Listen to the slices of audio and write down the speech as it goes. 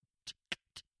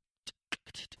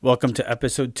Welcome to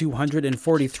episode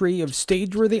 243 of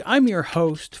Stageworthy. I'm your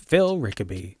host, Phil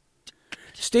Rickaby.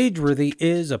 Stageworthy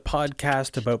is a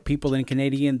podcast about people in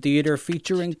Canadian theatre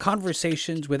featuring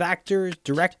conversations with actors,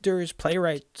 directors,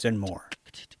 playwrights, and more.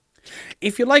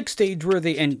 If you like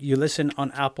Stageworthy and you listen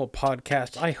on Apple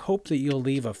Podcasts, I hope that you'll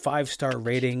leave a 5-star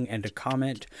rating and a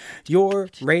comment. Your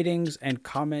ratings and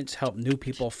comments help new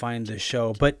people find the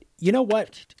show. But you know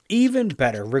what? Even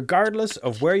better, regardless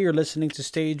of where you're listening to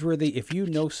Stageworthy, if you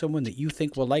know someone that you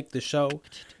think will like the show,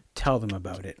 tell them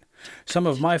about it. Some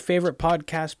of my favorite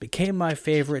podcasts became my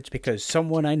favorites because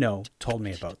someone I know told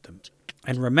me about them.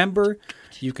 And remember,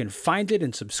 you can find it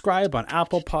and subscribe on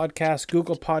Apple Podcasts,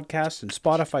 Google Podcasts, and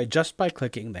Spotify just by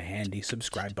clicking the handy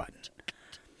subscribe button.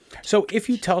 So if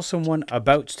you tell someone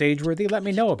about Stageworthy, let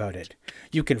me know about it.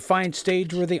 You can find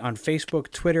Stageworthy on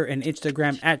Facebook, Twitter, and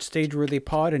Instagram at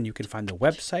StageworthyPod, and you can find the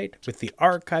website with the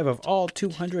archive of all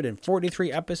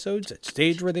 243 episodes at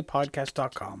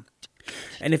StageworthyPodcast.com.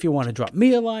 And if you want to drop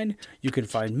me a line, you can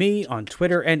find me on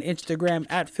Twitter and Instagram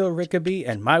at Phil Rickaby,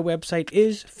 and my website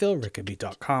is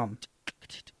philrickaby.com.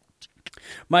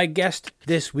 My guest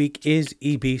this week is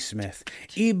E.B. Smith.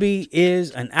 E.B. is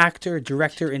an actor,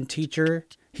 director, and teacher.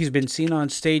 He's been seen on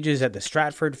stages at the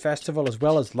Stratford Festival, as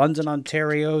well as London,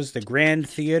 Ontario's The Grand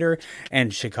Theatre,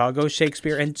 and Chicago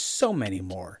Shakespeare, and so many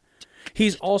more.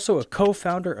 He's also a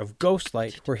co-founder of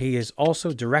Ghostlight, where he is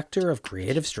also director of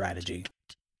creative strategy.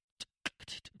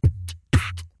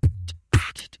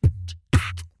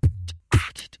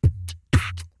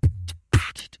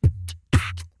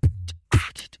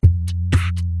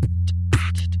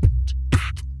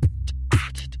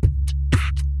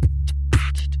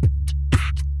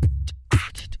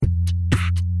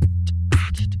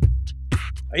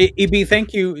 EB,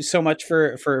 thank you so much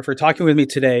for talking with me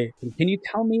today. Can you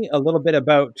tell me a little bit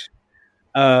about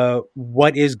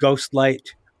what is Ghostlight?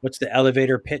 What's the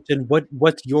elevator pitch, and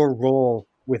what's your role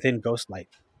within Ghostlight?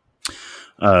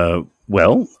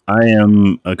 Well, I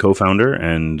am a co-founder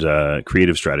and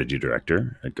creative strategy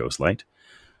director at Ghostlight.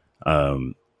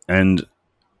 And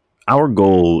our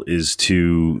goal is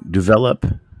to develop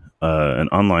an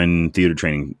online theater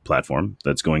training platform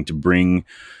that's going to bring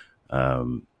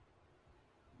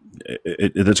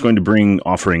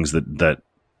offerings that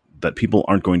people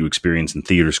aren't going to experience in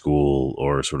theater school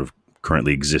or sort of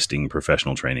currently existing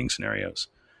professional training scenarios.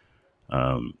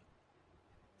 I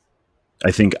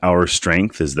think our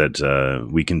strength is that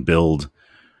we can build,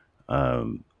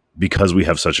 because we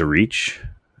have such a reach,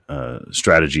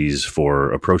 strategies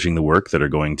for approaching the work that are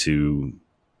going to,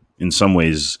 in some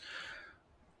ways,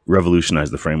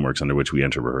 revolutionize the frameworks under which we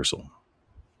enter rehearsal.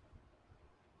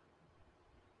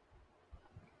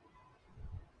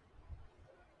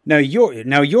 Now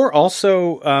you're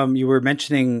also you were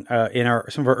mentioning in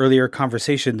some of our earlier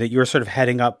conversation that you're sort of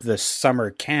heading up the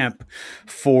summer camp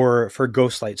for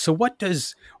Ghostlight. So what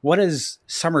does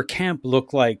summer camp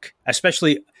look like,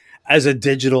 especially as a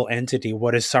digital entity?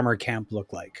 What does summer camp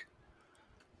look like?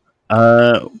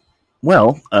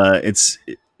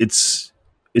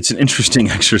 It's an interesting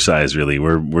exercise, really.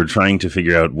 We're trying to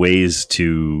figure out ways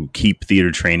to keep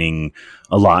theater training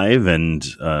alive and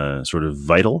sort of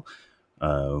vital,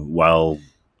 while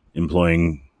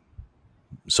employing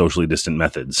socially distant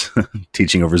methods,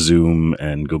 teaching over Zoom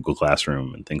and Google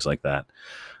Classroom and things like that.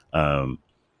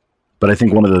 But I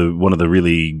think one of the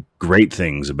really great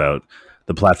things about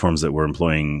the platforms that we're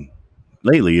employing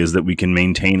lately is that we can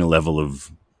maintain a level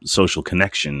of social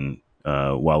connection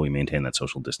while we maintain that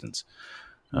social distance.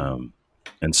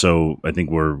 And so I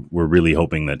think we're really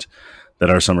hoping that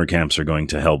our summer camps are going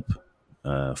to help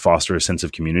foster a sense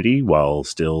of community while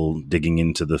still digging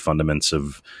into the fundamentals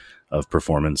of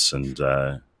performance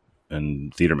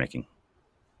and theater making.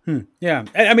 Yeah,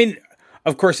 I mean,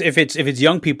 of course, if it's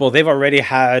young people, they've already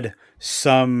had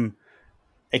some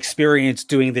experience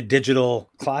doing the digital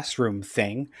classroom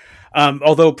thing,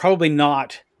 although probably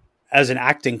not as an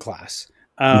acting class.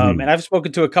 And I've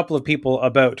spoken to a couple of people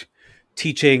about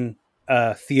teaching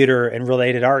theater and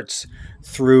related arts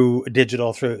through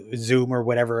digital, through Zoom or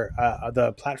whatever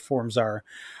the platforms are.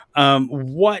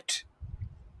 What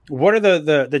are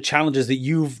the challenges that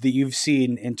you've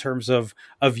seen in terms of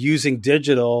using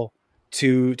digital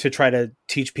to try to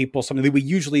teach people something that we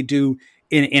usually do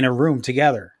in a room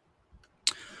together?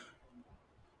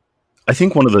 I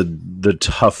think one of the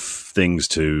tough things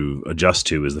to adjust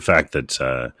to is the fact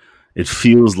that it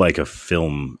feels like a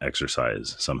film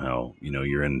exercise somehow. You know,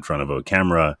 you're in front of a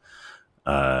camera,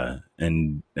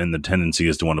 and the tendency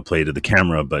is to want to play to the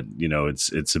camera, but you know,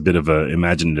 it's a bit of a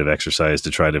imaginative exercise to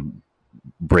try to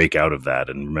break out of that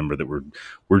and remember that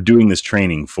we're doing this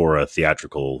training for a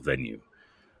theatrical venue.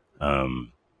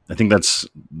 I think that's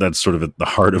sort of at the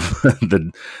heart of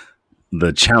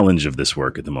the challenge of this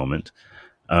work at the moment.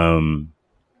 And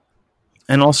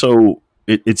also,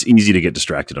 it's easy to get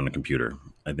distracted on a computer.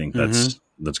 I think that's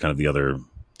kind of the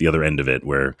other end of it,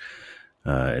 where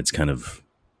it's kind of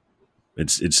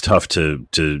it's tough to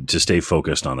stay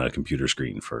focused on a computer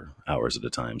screen for hours at a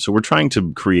time. So we're trying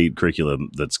to create curriculum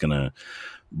that's going to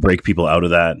break people out of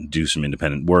that, do some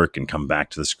independent work, and come back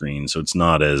to the screen. So it's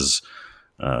not as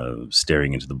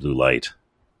staring into the blue light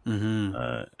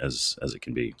as it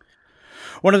can be.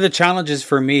 One of the challenges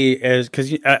for me is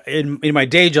because in my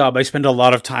day job, I spend a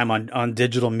lot of time on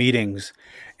digital meetings.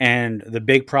 And the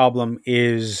big problem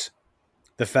is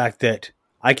the fact that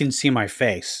I can see my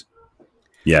face.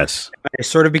 Yes. I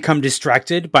sort of become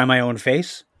distracted by my own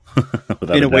face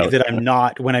in a way that I'm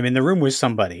not when I'm in the room with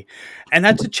somebody. And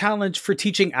that's a challenge for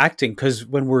teaching acting, because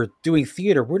when we're doing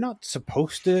theater, we're not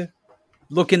supposed to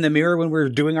look in the mirror when we're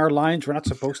doing our lines. We're not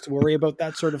supposed to worry about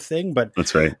that sort of thing, but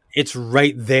that's right. It's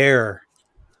right there.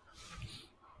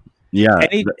 Yeah.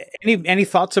 Any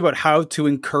thoughts about how to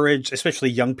encourage, especially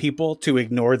young people, to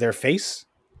ignore their face?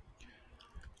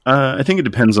 I think it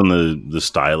depends on the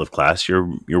style of class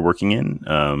you're working in.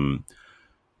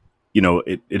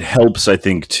 It helps, I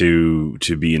think, to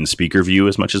be in speaker view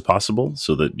as much as possible,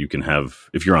 so that you can have,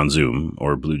 if you're on Zoom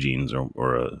or Blue Jeans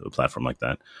or a platform like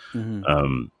that,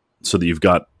 so that you've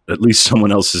got at least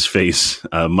someone else's face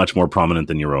much more prominent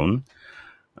than your own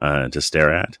to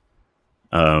stare at.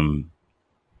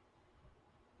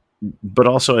 But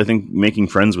also, I think making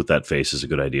friends with that face is a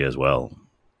good idea as well.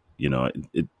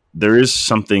 There is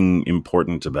something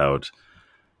important about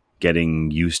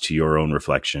getting used to your own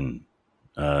reflection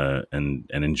and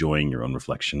enjoying your own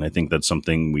reflection. I think that's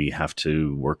something we have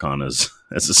to work on as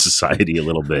a society a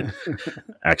little bit,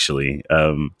 actually,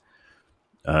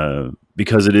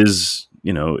 because it is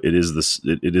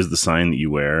the sign that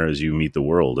you wear as you meet the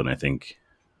world. And I think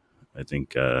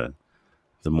the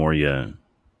more you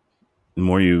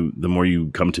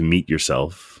come to meet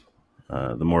yourself,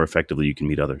 the more effectively you can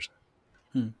meet others.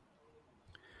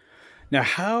 Now,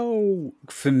 how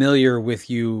familiar were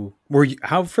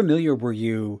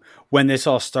you when this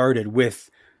all started with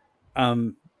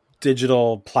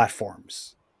digital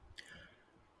platforms?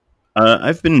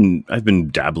 I've been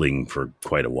dabbling for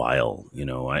quite a while.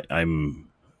 I'm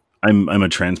a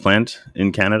transplant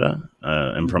in Canada.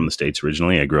 I'm from the States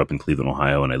originally. I grew up in Cleveland,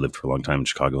 Ohio, and I lived for a long time in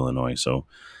Chicago, Illinois. So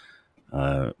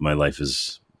my life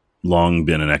has long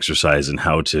been an exercise in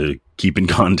how to keep in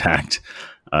contact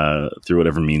through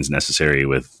whatever means necessary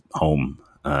with home,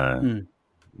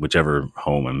 whichever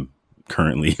home I'm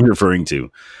currently referring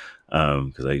to,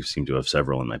 because I seem to have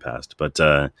several in my past. But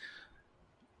I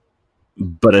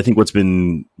think what's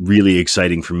been really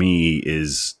exciting for me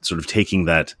is sort of taking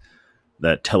that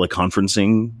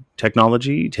teleconferencing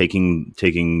technology,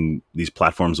 taking these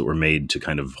platforms that were made to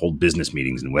kind of hold business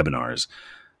meetings and webinars,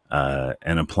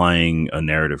 and applying a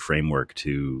narrative framework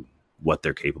to what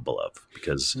they're capable of,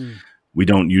 because we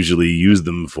don't usually use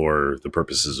them for the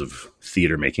purposes of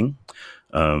theater making.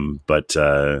 But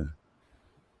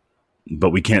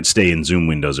we can't stay in Zoom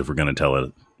windows if we're going to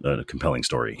tell a compelling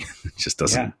story. It just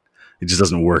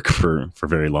doesn't work for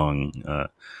very long.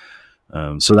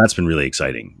 So that's been really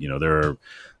exciting. There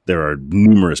are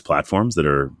numerous platforms that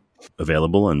are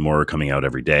available, and more are coming out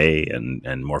every day,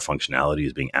 and more functionality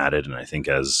is being added. And I think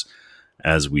as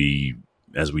we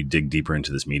dig deeper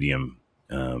into this medium,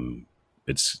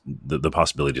 it's the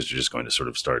possibilities are just going to sort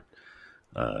of start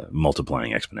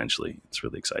multiplying exponentially. It's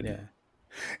really exciting. Yeah.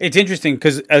 It's interesting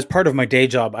because as part of my day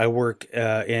job, I work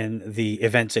in the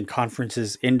events and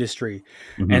conferences industry.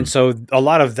 And so a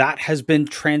lot of that has been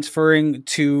transferring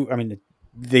to,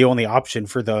 the only option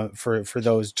for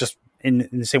those, just in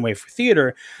the same way for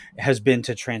theater, has been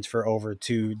to transfer over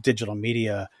to digital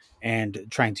media and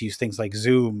trying to use things like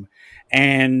Zoom.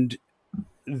 And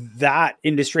that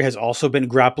industry has also been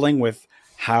grappling with,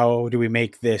 how do we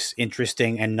make this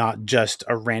interesting and not just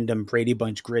a random Brady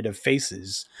Bunch grid of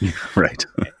faces? Right.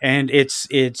 And it's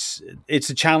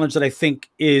a challenge that I think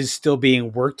is still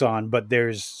being worked on, but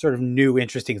there's sort of new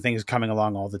interesting things coming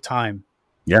along all the time.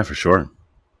 Yeah, for sure.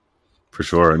 For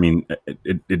sure. I mean,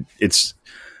 it's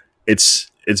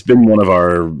been one of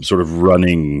our sort of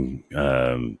running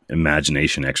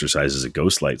imagination exercises at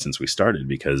Ghostlight since we started,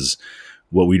 because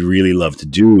what we'd really love to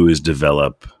do is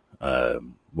develop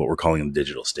what we're calling the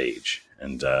digital stage.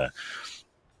 And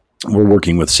we're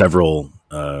working with several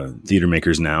theater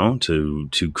makers now to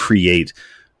create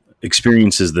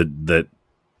experiences that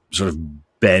sort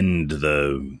of bend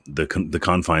the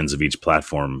confines of each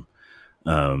platform,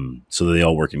 so that they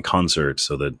all work in concert,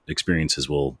 so that experiences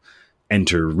will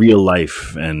enter real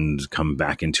life and come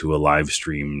back into a live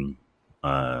stream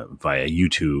via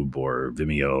YouTube or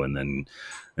Vimeo,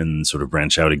 and sort of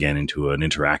branch out again into an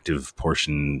interactive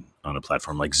portion on a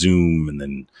platform like Zoom. And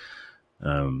then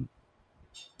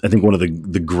I think one of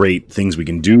the great things we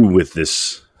can do with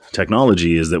this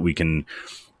technology is that we can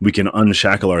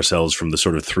unshackle ourselves from the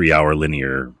sort of 3-hour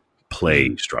linear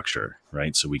play structure,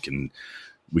 right? So we can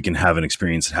have an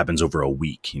experience that happens over a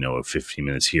week, of 15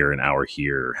 minutes here, an hour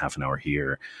here, half an hour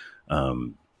here,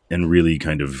 and really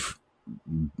kind of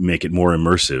make it more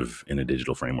immersive in a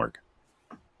digital framework.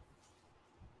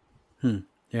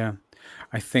 Yeah,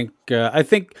 I think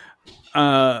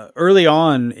early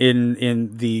on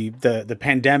in the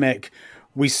pandemic,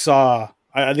 we saw,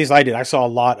 at least I did, I saw a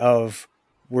lot of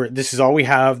this is all we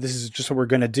have. This is just what we're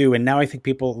going to do. And now I think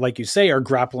people, like you say, are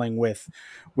grappling with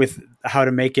how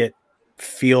to make it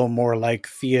feel more like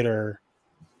theater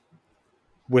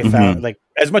without like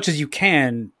as much as you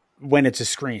can when it's a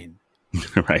screen.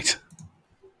 Right.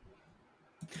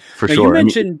 For now, sure. You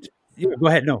mentioned, go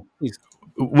ahead. No, please.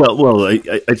 Well, I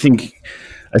think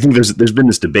there's been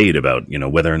this debate about,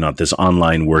 whether or not this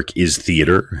online work is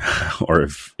theater or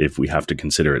if we have to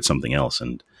consider it something else.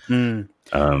 And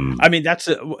I mean,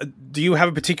 do you have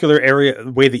a particular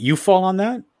way that you fall on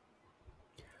that?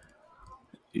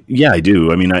 Yeah, I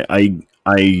do. I mean,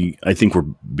 I think we're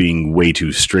being way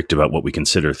too strict about what we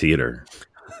consider theater.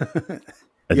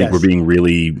 I think we're being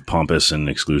really pompous and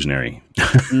exclusionary.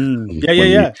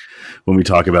 Yeah. When we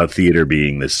talk about theater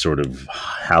being this sort of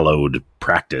hallowed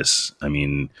practice, I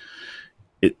mean,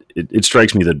 it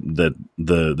strikes me that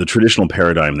the traditional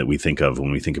paradigm that we think of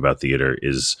when we think about theater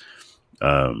is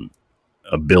a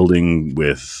building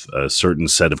with a certain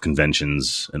set of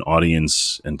conventions, an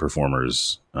audience, and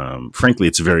performers. Frankly,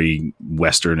 it's a very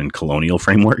Western and colonial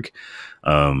framework.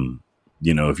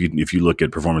 If you look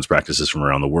at performance practices from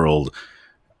around the world,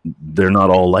 they're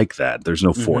not all like that. There's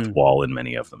no fourth wall in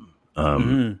many of them.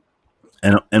 And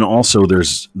also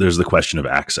there's the question of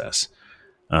access.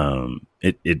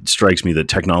 It strikes me that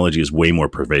technology is way more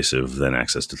pervasive than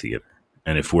access to theater.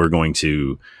 And if we're going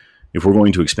to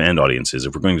expand audiences,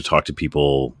 if we're going to talk to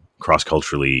people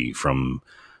cross-culturally from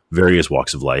various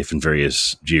walks of life and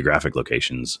various geographic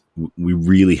locations, we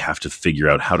really have to figure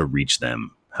out how to reach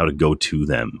them, how to go to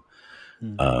them.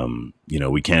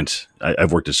 We can't,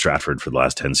 I've worked at Stratford for the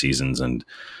last 10 seasons, and,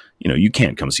 you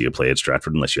can't come see a play at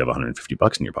Stratford unless you have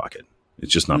 $150 in your pocket.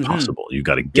 It's just not possible. You've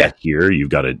got to get here. You've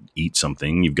got to eat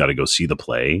something. You've got to go see the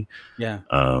play. Yeah.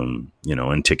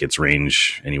 And tickets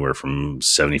range anywhere from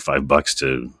 $75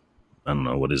 to, I don't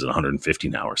know, what is it, 150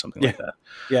 now or something like that.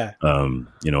 Yeah.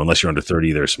 Unless you're under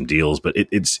 30, there's some deals, but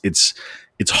it's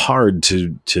hard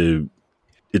to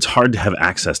have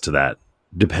access to that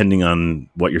depending on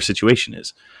what your situation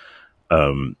is.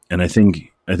 And I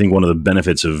think one of the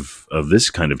benefits of this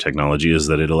kind of technology is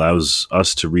that it allows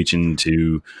us to reach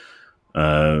into,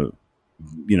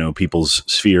 people's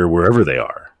sphere wherever they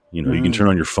are. You can turn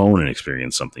on your phone and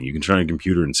experience something. You can turn on your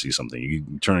computer and see something. You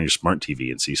can turn on your smart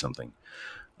TV and see something.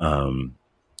 And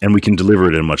we can deliver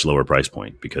it at a much lower price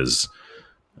point because,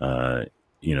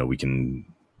 we can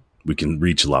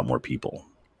reach a lot more people.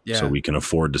 Yeah. So we can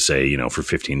afford to say, for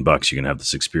 $15, you can have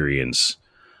this experience.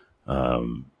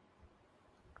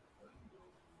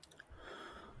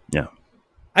 Yeah.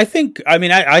 I think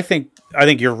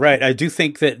you're right. I do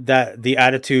think that the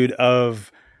attitude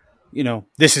of,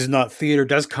 this is not theater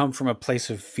does come from a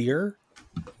place of fear.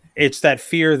 It's that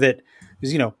fear that,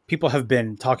 because, people have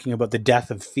been talking about the death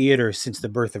of theater since the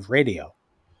birth of radio.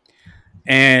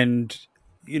 And,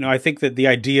 I think that the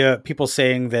idea, people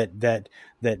saying that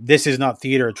this is not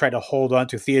theater, try to hold on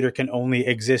to theater can only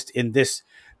exist in this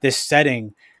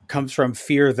setting, comes from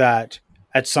fear that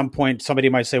at some point somebody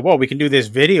might say, well, we can do this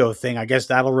video thing. I guess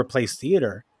that'll replace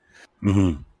theater.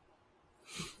 Mm-hmm.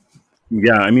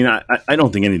 Yeah. I mean, I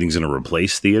don't think anything's going to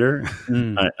replace theater.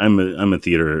 I'm a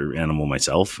theater animal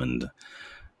myself, and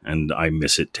I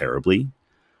miss it terribly.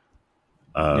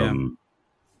 But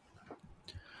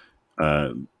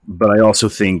I also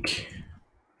think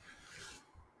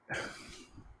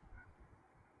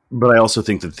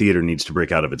that theater needs to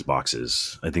break out of its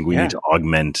boxes. I think we need to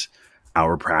augment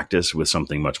our practice with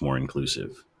something much more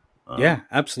inclusive. Yeah,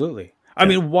 absolutely. I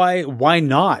mean, why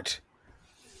not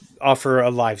offer a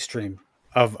live stream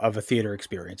of a theater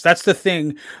experience? That's the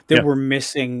thing that we're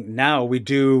missing now. We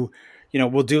do,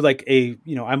 we'll do like I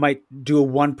might do a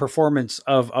one performance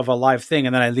of a live thing,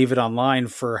 and then I leave it online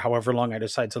for however long I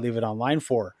decide to leave it online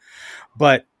for.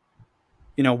 But,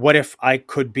 what if I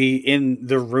could be in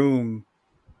the room,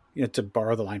 to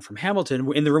borrow the line from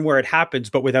Hamilton, in the room where it happens,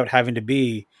 but without having to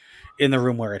be in the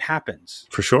room where it happens.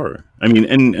 For sure. I mean,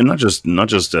 and not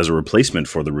just as a replacement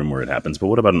for the room where it happens, but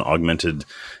what about an augmented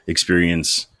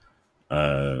experience,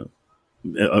 an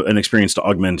experience to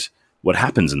augment what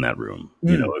happens in that room?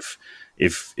 You know,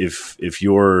 if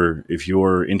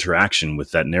your interaction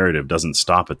with that narrative doesn't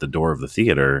stop at the door of the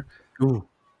theater,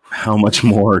 how much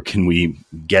more can we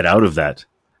get out of that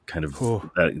kind of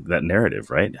that narrative,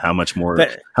 right? How much more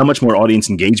audience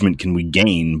engagement can we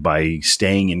gain by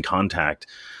staying in contact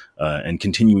and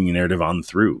continuing the narrative on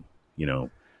through, you know?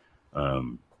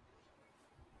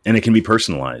 And it can be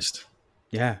personalized.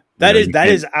 Yeah. That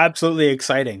is absolutely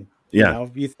exciting. Yeah. You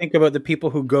know, you think about the people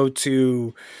who go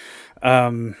to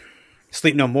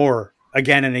Sleep No More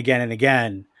again and again and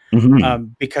again,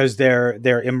 because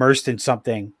they're immersed in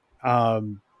something.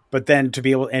 But then to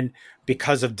be able, and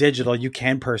because of digital, you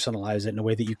can personalize it in a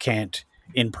way that you can't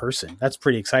in person. That's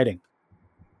pretty exciting.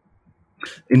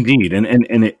 Indeed. And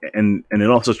it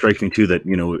also strikes me too that,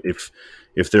 you know,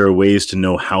 if there are ways to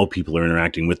know how people are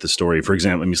interacting with the story, for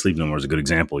example, I mean, Sleep No More is a good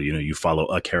example. You know, you follow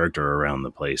a character around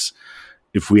the place.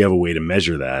 If we have a way to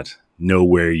measure that, know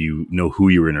who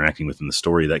you're interacting with in the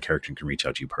story, that character can reach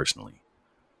out to you personally.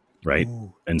 Right.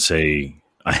 Ooh. And say,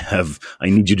 I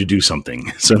need you to do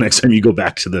something. So next time you go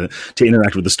back to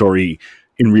interact with the story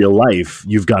in real life,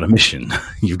 you've got a mission.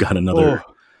 You've got another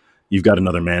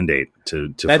mandate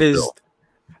to fulfill.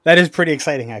 That is pretty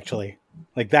exciting, actually.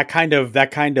 Like that kind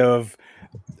of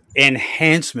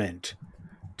enhancement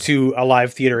to a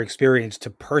live theater experience, to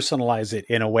personalize it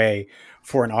in a way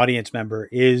for an audience member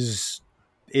is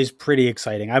pretty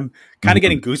exciting. I'm kind of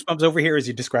getting goosebumps over here as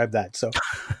you describe that. So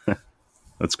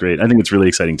that's great. I think it's really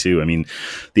exciting too. I mean,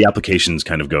 the applications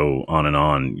kind of go on and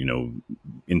on, you know,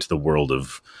 into the world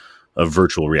of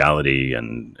virtual reality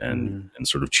and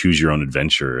sort of choose your own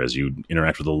adventure as you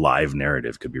interact with a live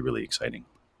narrative could be really exciting.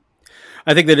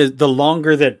 I think that is the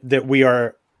longer that we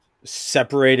are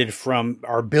separated from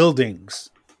our buildings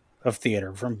of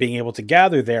theater, from being able to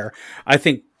gather there, I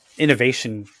think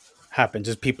innovation happens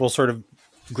as people sort of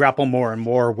grapple more and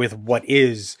more with what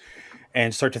is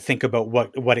and start to think about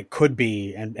what it could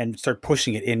be and start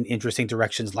pushing it in interesting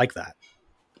directions like that.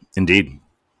 Indeed.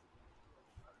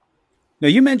 Now,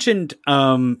 you mentioned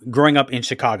growing up in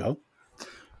Chicago.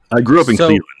 I grew up in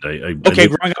Cleveland.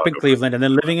 Growing up in Cleveland and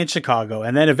then living in Chicago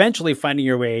and then eventually finding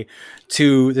your way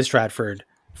to the Stratford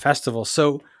Festival.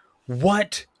 So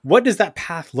what does that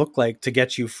path look like to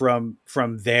get you from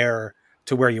there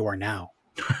to where you are now?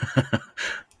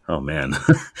 Oh, man.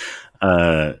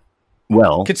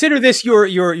 Well, consider this your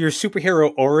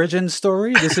superhero origin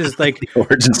story. This is like the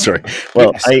origin story.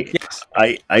 Well, yes.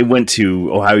 I went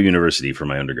to Ohio University for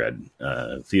my undergrad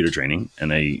theater training,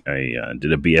 and I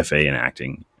did a BFA in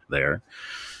acting there.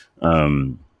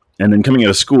 And then coming out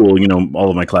of school, you know, all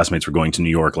of my classmates were going to New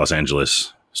York, Los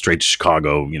Angeles, straight to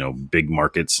Chicago, you know, big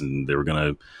markets, and they were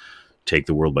going to take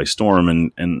the world by storm.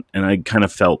 And I kind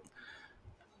of felt,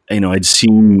 you know, I'd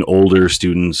seen older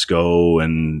students go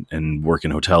and work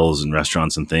in hotels and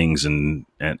restaurants and things. And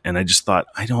I just thought,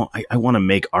 I want to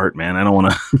make art, man. I don't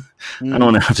want to, I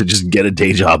don't want to have to just get a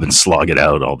day job and slog it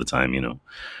out all the time, you know?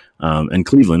 And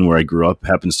Cleveland, where I grew up,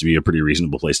 happens to be a pretty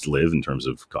reasonable place to live in terms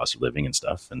of cost of living and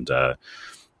stuff. And,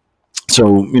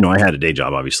 so, you know, I had a day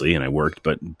job obviously, and I worked,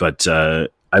 but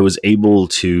I was able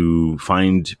to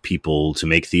find people to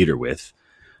make theater with,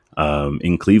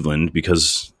 in Cleveland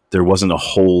because there wasn't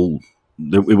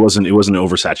it wasn't an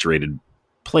oversaturated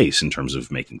place in terms of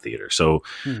making theater. So,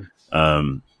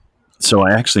 so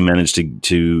I actually managed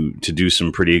to do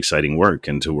some pretty exciting work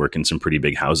and to work in some pretty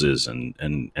big houses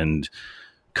and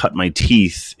cut my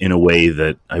teeth in a way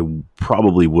that I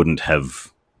probably wouldn't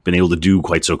have been able to do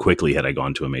quite so quickly had I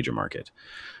gone to a major market.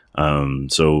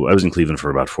 So I was in Cleveland for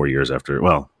about 4 years after,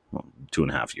 well,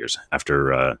 2.5 years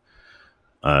after,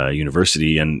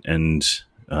 university and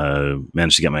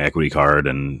managed to get my equity card.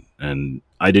 And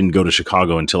I didn't go to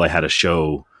Chicago until I had a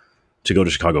show to go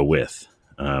to Chicago with.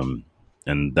 And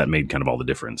that made kind of all the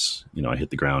difference. You know, I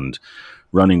hit the ground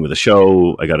running with a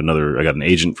show. I got an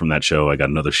agent from that show. I got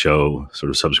another show sort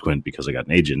of subsequent because I got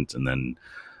an agent, and then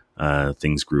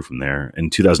things grew from there. In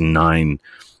 2009,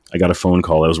 I got a phone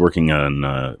call. I was working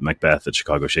on Macbeth at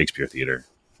Chicago Shakespeare Theater,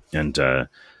 and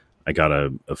I got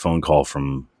a phone call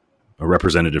from a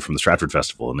representative from the Stratford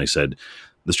Festival, and they said,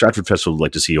 the Stratford Festival would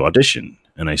like to see you audition.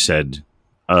 And I said,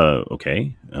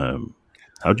 okay,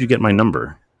 how'd you get my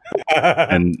number?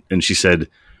 and she said,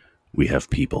 we have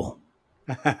people.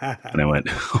 And I went,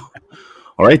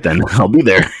 all right, then I'll be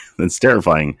there. That's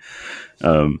terrifying.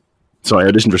 So I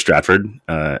auditioned for Stratford,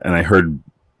 and I heard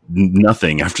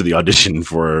nothing after the audition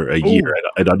for a year.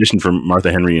 I'd auditioned for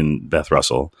Martha Henry and Beth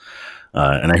Russell,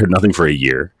 and I heard nothing for a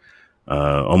year.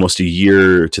 almost a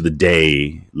year to the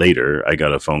day later, I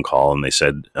got a phone call and they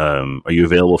said, "Are you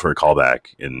available for a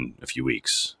callback in a few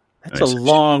weeks?" That's a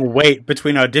long wait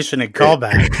between audition and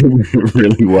callback. It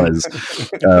really was.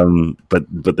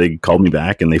 But they called me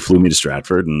back and they flew me to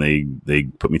Stratford and they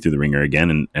put me through the ringer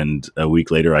again. And a week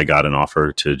later, I got an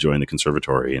offer to join the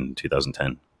conservatory in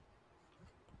 2010.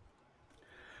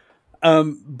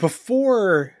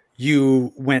 Before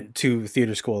you went to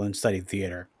theater school and studied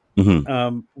theater,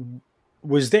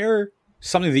 was there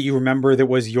something that you remember that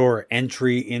was your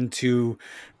entry into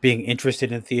being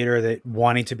interested in theater, that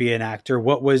wanting to be an actor?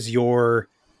 What was your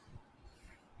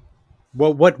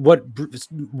what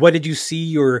did you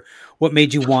see, or what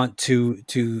made you want to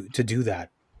do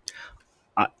that?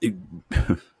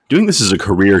 Doing this as a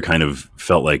career kind of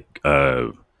felt like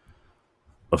a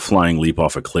flying leap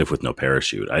off a cliff with no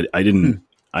parachute. I didn't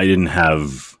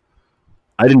have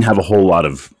a whole lot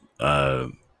of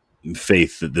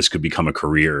faith that this could become a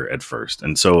career at first.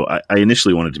 And so I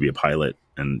initially wanted to be a pilot,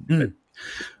 and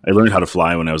I learned how to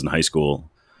fly when I was in high school.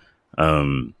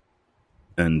 And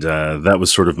that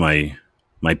was sort of my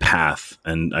path.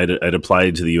 And I'd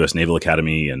applied to the U.S. Naval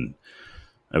Academy, and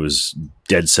I was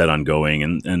dead set on going.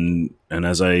 And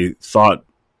as I thought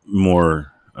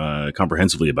more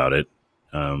comprehensively about it,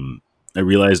 I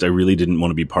realized I really didn't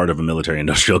want to be part of a military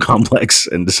industrial complex,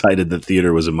 and decided that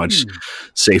theater was a much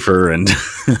safer and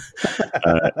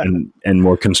and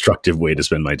more constructive way to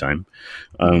spend my time.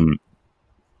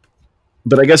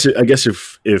 But I guess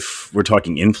if we're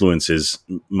talking influences,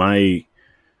 my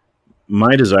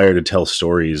desire to tell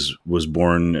stories was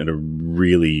born at a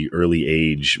really early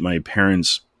age. My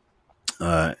parents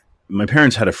had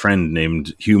a friend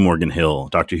named Hugh Morgan Hill,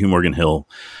 Dr. Hugh Morgan Hill.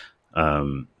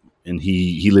 And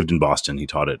he lived in Boston. He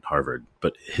taught at Harvard,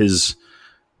 but his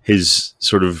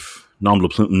sort of nom de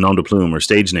plume or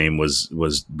stage name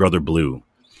was Brother Blue.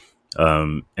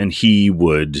 And he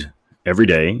would every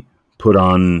day put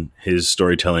on his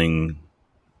storytelling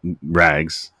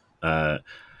rags,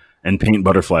 and paint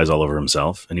butterflies all over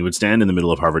himself. And he would stand in the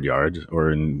middle of Harvard Yard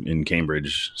or in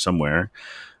Cambridge somewhere,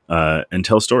 and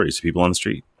tell stories to people on the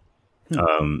street.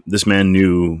 This man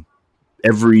knew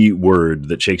every word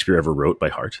that Shakespeare ever wrote by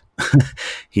heart.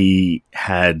 He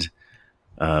had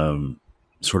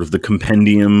sort of the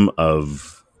compendium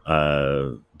of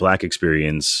Black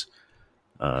experience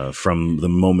from the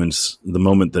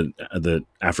moment that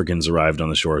Africans arrived on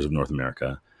the shores of North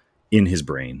America in his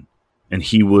brain, and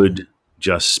he would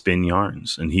just spin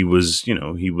yarns. And he was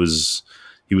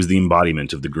the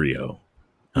embodiment of the griot.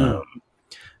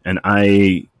 And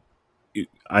I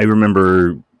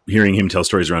remember hearing him tell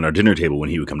stories around our dinner table when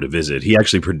he would come to visit. He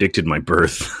actually predicted my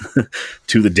birth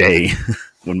to the day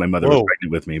when my mother was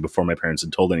pregnant with me, before my parents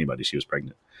had told anybody she was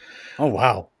pregnant. Oh,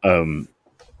 wow.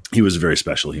 He was a very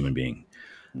special human being.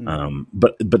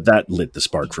 But that lit the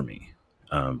spark for me,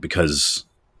 because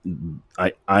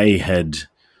I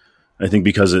think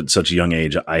because at such a young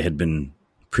age, I had been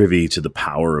privy to the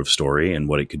power of story and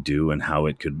what it could do and how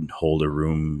it could hold a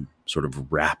room sort of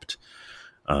wrapped,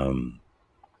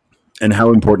 and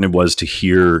how important it was to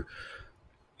hear,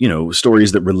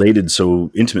 stories that related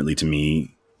so intimately to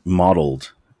me,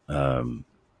 modeled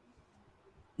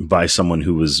by someone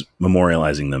who was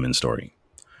memorializing them in story.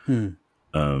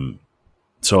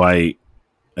 So I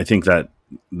think that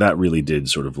really did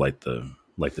sort of light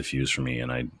the fuse for me,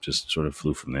 and I just sort of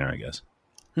flew from there, I guess.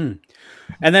 And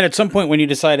then at some point, when you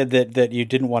decided that you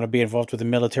didn't want to be involved with the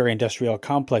military industrial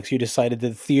complex, you decided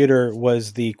that theater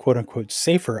was the quote unquote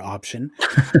safer option.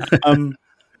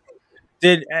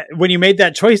 When you made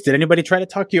that choice, did anybody try to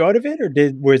talk you out of it, or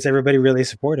was everybody really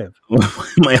supportive?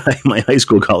 My high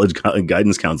school college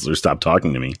guidance counselor stopped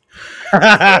talking to me.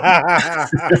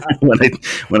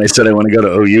 When I said I want to go to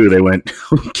OU, they went,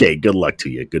 "Okay, good luck to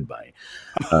you. Goodbye."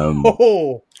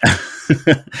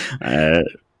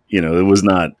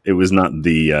 It was not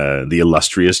the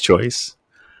illustrious choice,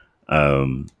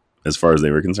 as far as they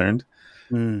were concerned.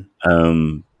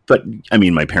 But I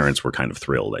mean, my parents were kind of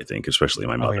thrilled, I think, especially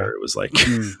my mother. Oh, yeah. It was like,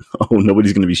 "Oh,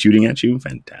 nobody's going to be shooting at you?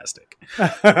 Fantastic."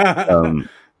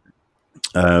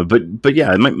 But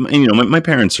yeah, my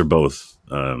parents are both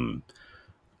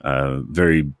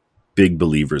very big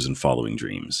believers in following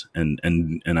dreams, and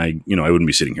I wouldn't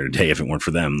be sitting here today if it weren't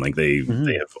for them. Like they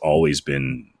have always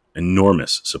been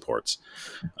enormous supports.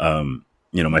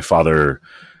 My father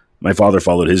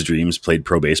followed his dreams, played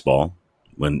pro baseball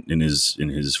when in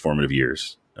his formative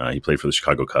years. He played for the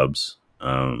Chicago Cubs.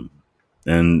 And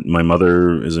my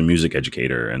mother is a music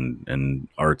educator, and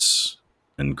arts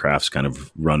and crafts kind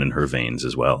of run in her veins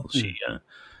as well.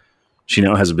 She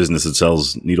now has a business that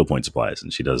sells needlepoint supplies,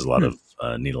 and she does a lot of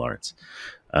needle arts.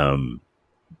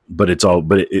 but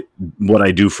what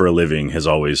I do for a living has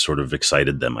always sort of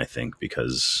excited them, I think,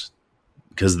 because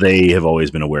they have always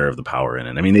been aware of the power in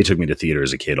it. I mean, they took me to theater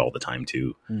as a kid all the time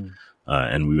too.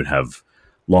 And we would have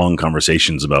long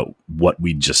conversations about what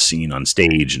we'd just seen on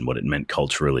stage and what it meant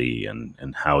culturally,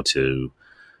 and how to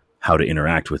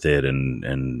interact with it,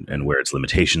 and where its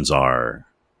limitations are.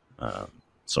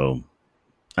 So,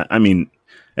 I mean,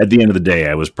 at the end of the day,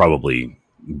 I was probably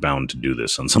bound to do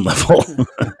this on some level.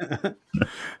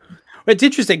 It's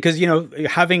interesting because, you know,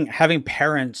 having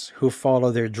parents who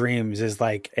follow their dreams is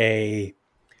like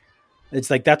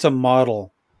that's a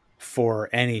model for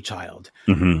any child.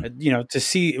 You know, to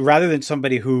see, rather than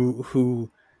somebody who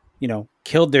you know,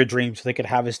 killed their dreams so they could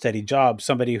have a steady job,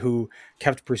 somebody who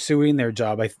kept pursuing their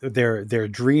job, their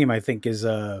dream, I think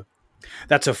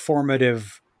that's a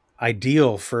formative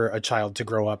ideal for a child to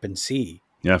grow up and see.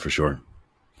 Yeah, for sure.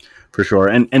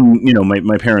 And you know,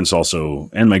 my parents also,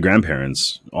 and my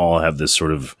grandparents all have this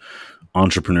sort of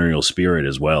entrepreneurial spirit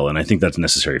as well. And I think that's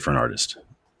necessary for an artist.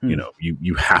 You know,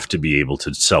 you have to be able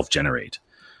to self-generate,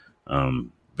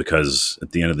 because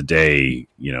at the end of the day,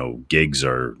 you know, gigs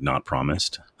are not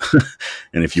promised.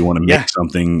 And if you want to make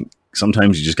something,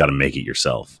 sometimes you just got to make it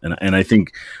yourself. And I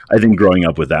think growing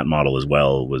up with that model as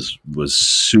well was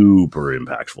super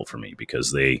impactful for me,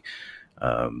 because they've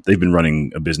been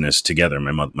running a business together,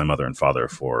 my mother and father,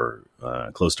 for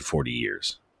close to 40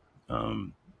 years.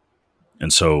 And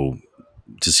so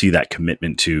to see that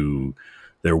commitment to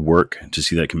their work, to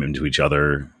see that commitment to each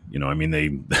other, you know, I mean,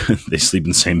 they sleep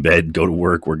in the same bed, go to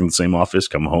work in the same office,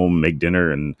 come home, make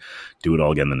dinner, and do it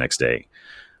all again the next day.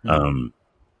 And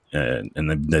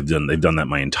they've done that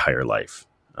my entire life,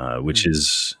 which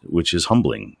is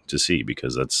humbling to see,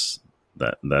 because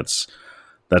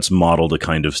that's modeled a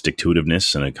kind of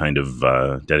stick-to-itiveness and a kind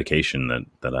of dedication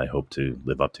that I hope to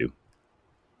live up to.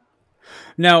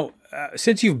 Now,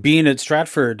 since you've been at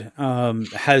Stratford,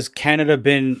 has Canada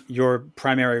been your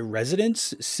primary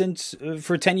residence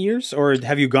for 10 years, or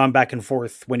have you gone back and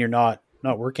forth when you're not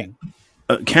working?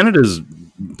 Canada's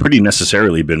pretty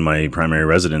necessarily been my primary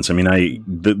residence. I mean,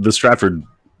 the Stratford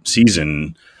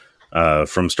season,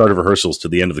 from start of rehearsals to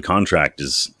the end of the contract,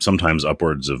 is sometimes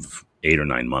upwards of 8 or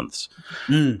 9 months.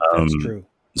 That's true.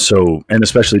 So, and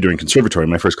especially during conservatory,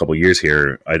 my first couple of years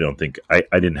here, I don't think I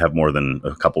didn't have more than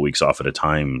a couple weeks off at a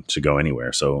time to go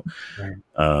anywhere. So,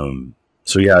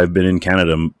 so yeah, I've been in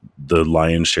Canada the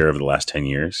lion's share of the last 10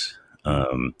 years.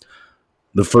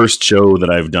 The first show that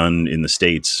I've done in the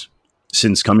States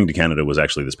since coming to Canada was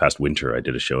actually this past winter. I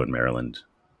did a show in Maryland,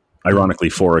 ironically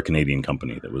for a Canadian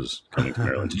company that was coming to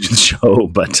Maryland to do the show.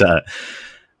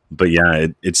 But yeah,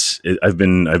 I've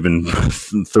been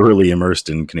thoroughly immersed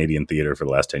in Canadian theater for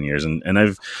the last 10 years. And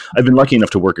I've been lucky enough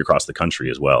to work across the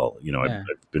country as well. You know, I've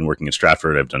been working at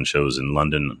Stratford. I've done shows in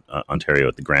London, Ontario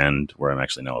at the Grand, where I'm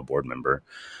actually now a board member.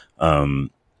 And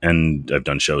I've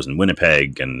done shows in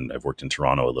Winnipeg, and I've worked in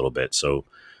Toronto a little bit. So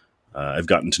I've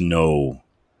gotten to know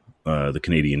the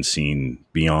Canadian scene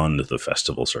beyond the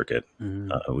festival circuit,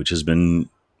 which has been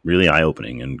really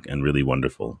eye-opening and really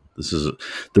wonderful. This is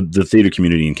the theater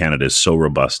community in Canada is so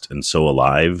robust and so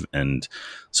alive and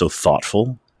so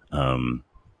thoughtful,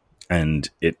 and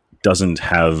it doesn't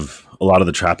have a lot of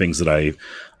the trappings that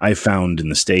I found in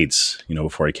the States. You know,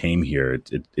 before I came here,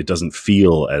 it doesn't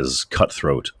feel as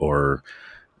cutthroat or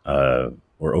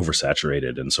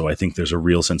oversaturated, and so I think there's a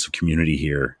real sense of community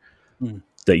here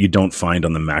that you don't find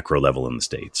on the macro level in the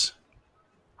States.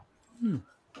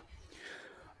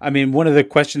 I mean, one of the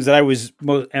questions that I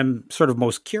am sort of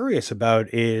most curious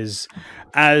about is,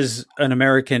 as an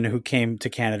American who came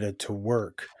to Canada to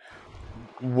work,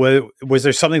 was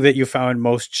there something that you found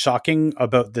most shocking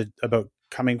about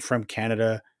coming from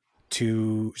from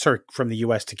the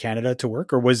US to Canada to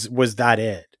work, or was that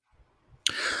it?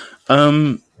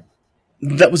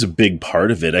 That was a big part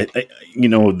of it. I you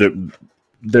know,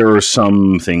 there are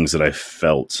some things that I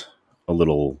felt a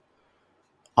little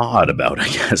odd about, I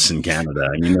guess, in Canada.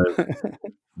 I mean,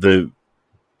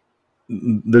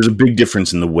 there's a big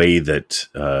difference in the way that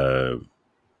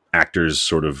actors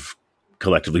sort of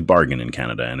collectively bargain in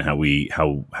Canada, and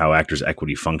how Actors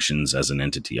Equity functions as an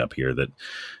entity up here that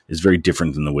is very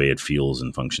different than the way it feels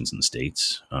and functions in the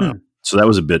States. So that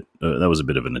was a bit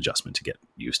of an adjustment to get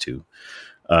used to.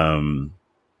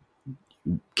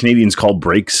 Canadians call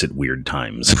breaks at weird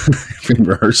times in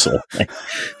rehearsal.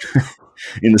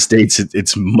 In the States,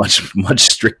 it's much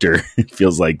stricter. It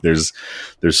feels like there's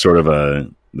a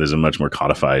much more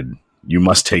codified, you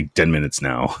must take 10 minutes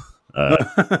now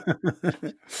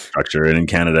structure. And in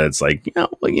Canada, it's like,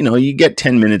 you get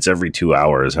 10 minutes every 2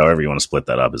 hours. However you want to split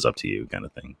that up is up to you, kind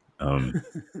of thing.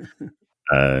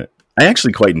 I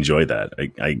actually quite enjoy that.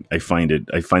 I find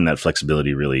that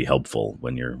flexibility really helpful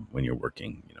when you're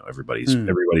working. You know,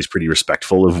 everybody's pretty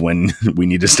respectful of when we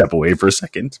need to step away for a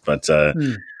second, but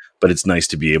it's nice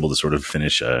to be able to sort of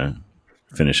finish a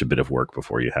bit of work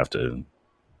before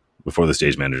the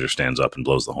stage manager stands up and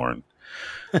blows the horn.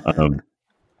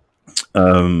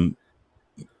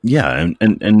 Yeah,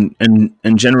 and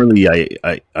generally,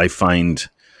 I find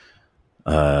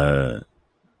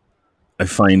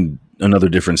another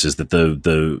difference is that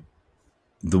the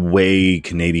way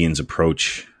Canadians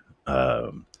approach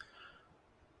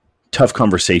tough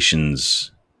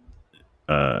conversations,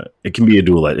 it can be a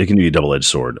double-edged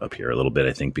sword up here a little bit,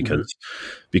 I think,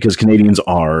 because Canadians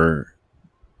are,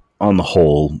 on the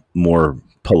whole, more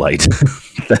polite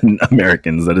than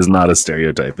Americans. That is not a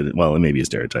stereotype. Well, it may be a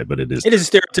stereotype, but it is. It is a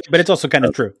stereotype, but it's also kind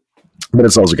of true. But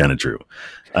it's also kind of true.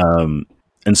 And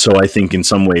so I think in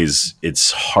some ways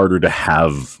it's harder to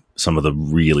have some of the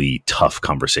really tough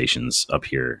conversations up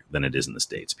here than it is in the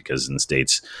States, because in the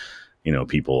States, you know,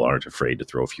 people aren't afraid to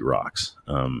throw a few rocks.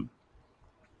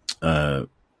 But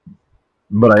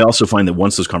I also find that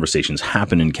once those conversations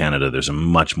happen in Canada, there's a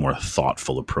much more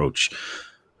thoughtful approach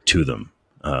to them.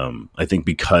 I think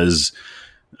because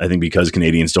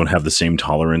Canadians don't have the same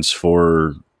tolerance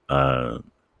for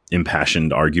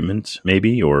impassioned argument,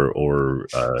 maybe, or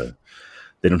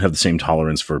they don't have the same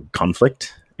tolerance for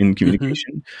conflict in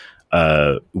communication.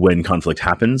 When conflict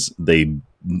happens, they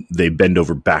bend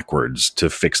over backwards to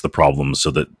fix the problem so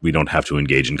that we don't have to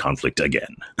engage in conflict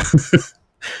again.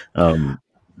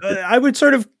 I would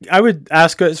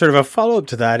ask a sort of a follow up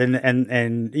to that,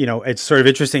 and you know, it's sort of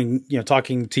interesting, you know,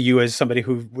 talking to you as somebody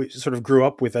who sort of grew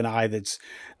up with an eye that's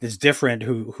different,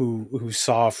 who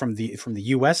saw from the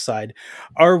U.S. side.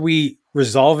 Are we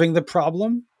resolving the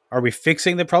problem? Are we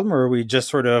fixing the problem, or are we just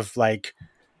sort of like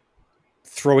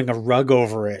throwing a rug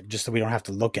over it just so we don't have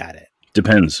to look at it?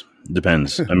 Depends.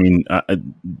 I mean,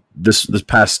 this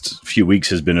past few weeks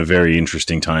has been a very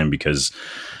interesting time because.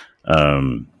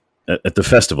 At the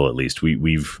festival, at least,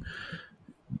 we've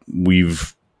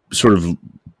sort of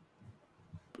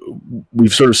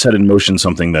set in motion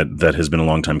something that has been a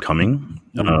long time coming.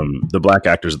 The Black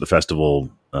actors at the festival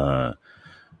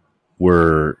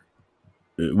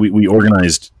we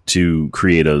organized to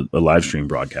create a live stream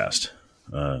broadcast.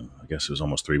 I guess it was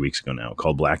almost 3 weeks ago now,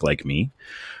 called Black Like Me.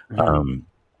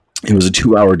 It was a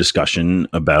 2-hour discussion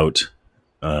about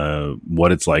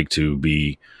what it's like to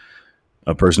be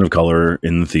a person of color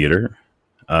in the theater,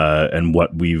 and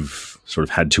what we've sort of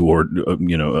had to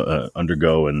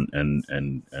undergo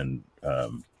and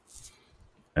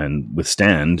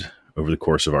withstand over the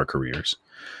course of our careers.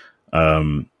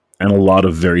 And a lot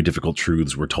of very difficult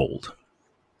truths were told.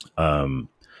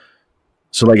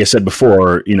 So like I said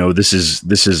before, you know, this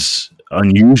is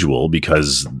unusual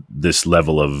because this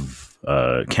level of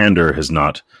candor has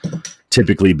not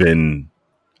typically been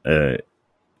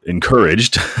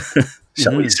encouraged,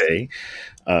 shall we say,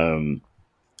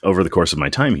 over the course of my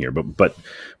time here. But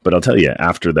I'll tell you,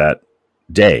 after that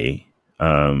day,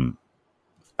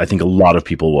 I think a lot of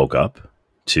people woke up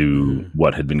to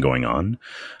what had been going on.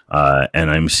 And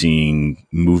I'm seeing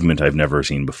movement I've never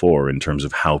seen before in terms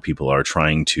of how people are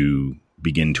trying to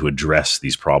begin to address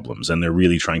these problems. And they're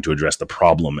really trying to address the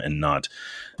problem and not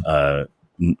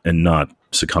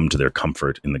succumb to their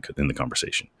comfort in the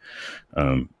conversation.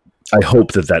 I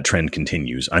hope that trend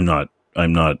continues. I'm not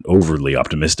overly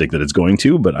optimistic that it's going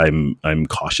to, but I'm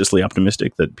cautiously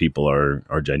optimistic that people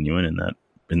are genuine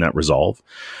in that resolve.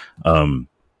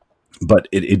 But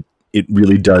it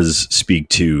really does speak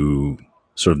to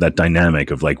sort of that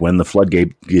dynamic of like when the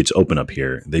floodgates open up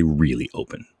here, they really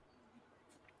open.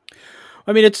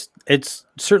 I mean, it's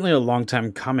certainly a long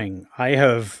time coming. I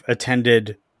have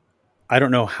attended, I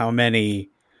don't know how many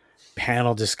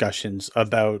panel discussions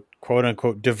about quote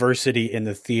unquote diversity in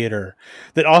the theater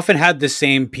that often had the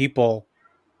same people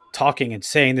talking and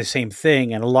saying the same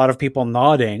thing, and a lot of people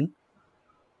nodding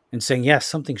and saying, yes,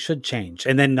 something should change.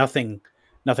 And then nothing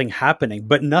happening,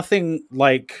 but nothing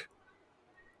like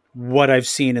what I've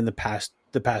seen in the past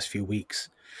few weeks.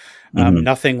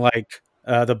 Nothing like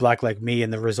the Black Like Me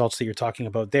and the results that you're talking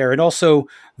about there. And also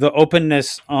the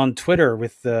openness on Twitter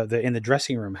with the in the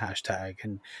dressing room hashtag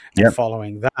and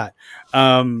following that.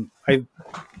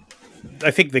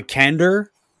 I think the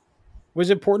candor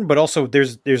was important, but also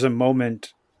there's a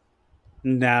moment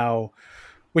now,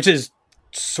 which is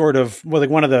sort of like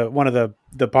one of the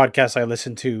podcasts I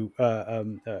listened to,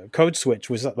 Code Switch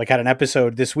was like had an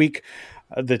episode this week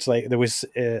that's like that was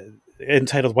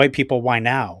entitled "White People Why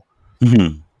Now."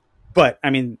 Mm-hmm. But I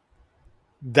mean,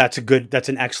 that's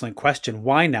an excellent question.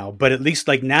 Why now? But at least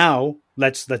like now,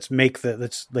 let's make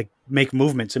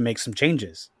movements and make some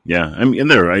changes. Yeah, I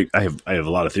mean, and I have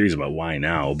a lot of theories about why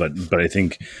now, but I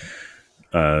think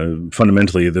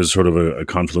fundamentally there's sort of a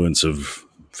confluence of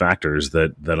factors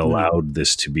that allowed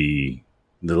this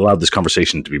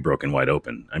conversation to be broken wide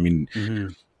open. I mean,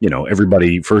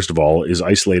 everybody, first of all, is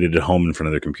isolated at home in front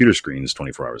of their computer screens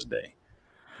 24 hours a day.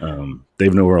 They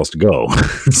have nowhere else to go,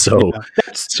 so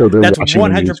they're watching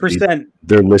 100%.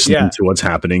 They're listening to what's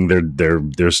happening. They're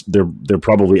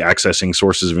probably accessing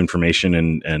sources of information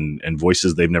and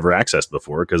voices they've never accessed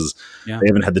before because they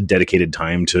haven't had the dedicated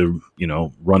time to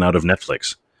run out of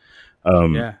Netflix.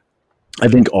 I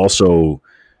think also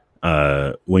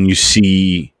when you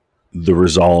see the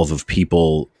resolve of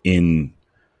people in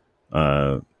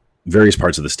various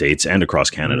parts of the States and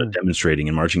across Canada demonstrating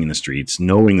and marching in the streets,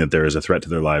 knowing that there is a threat to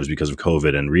their lives because of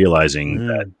COVID and realizing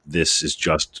that this is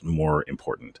just more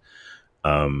important.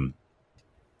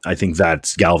 I think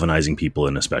that's galvanizing people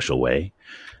in a special way.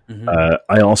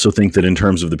 I also think that in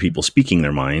terms of the people speaking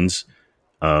their minds,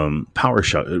 power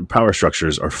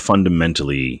structures are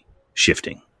fundamentally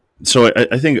shifting. So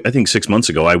I think 6 months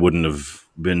ago, I wouldn't have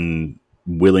been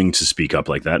willing to speak up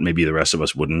like that. Maybe the rest of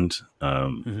us wouldn't,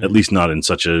 at least not in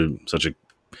such a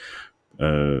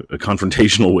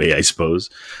confrontational way, I suppose.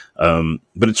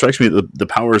 But it strikes me that the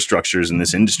power structures in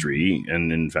this industry,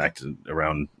 and in fact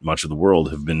around much of the world,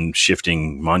 have been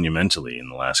shifting monumentally in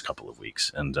the last couple of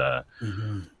weeks. And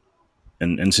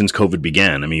since COVID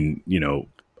began, I mean,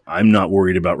 I'm not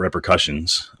worried about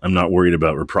repercussions. I'm not worried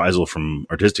about reprisal from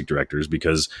artistic directors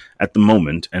because at the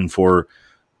moment, and for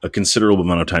a considerable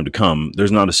amount of time to come,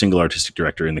 there's not a single artistic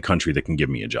director in the country that can give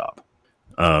me a job.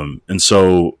 And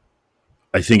so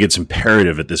I think it's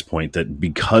imperative at this point that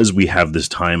because we have this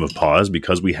time of pause,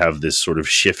 because we have this sort of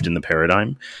shift in the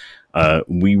paradigm,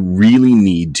 we really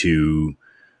need to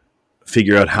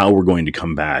figure out how we're going to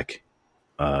come back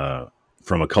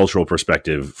from a cultural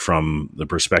perspective, from the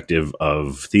perspective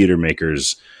of theater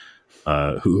makers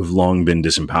who have long been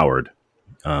disempowered.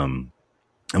 And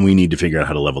we need to figure out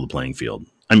how to level the playing field.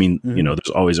 I mean, there's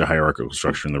always a hierarchical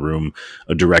structure in the room.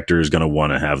 A director is going to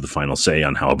want to have the final say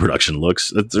on how a production looks.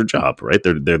 That's their job, right?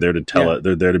 They're there to tell it.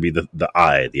 They're there to be the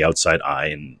eye, the outside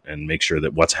eye, and make sure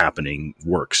that what's happening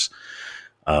works.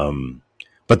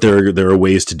 But there are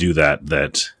ways to do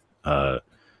that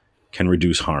can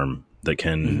reduce harm, that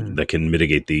can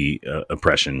mitigate the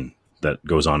oppression that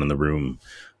goes on in the room,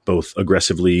 both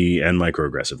aggressively and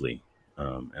microaggressively.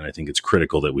 And I think it's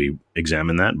critical that we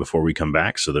examine that before we come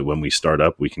back so that when we start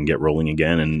up, we can get rolling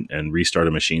again and restart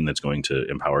a machine that's going to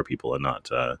empower people and not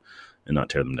tear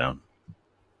them down.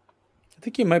 I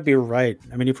think you might be right.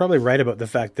 I mean, you're probably right about the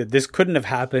fact that this couldn't have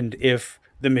happened if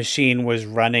the machine was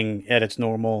running at its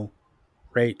normal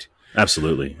rate.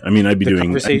 Absolutely. I mean, I'd be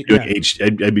doing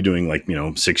like,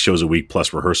 6 shows a week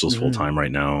plus rehearsals full time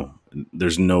right now.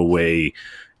 There's no way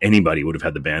anybody would have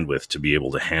had the bandwidth to be able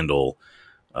to handle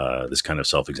this kind of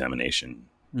self-examination,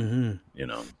 have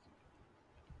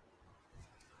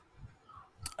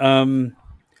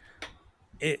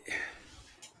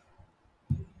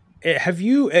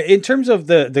you, in terms of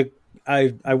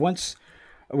I once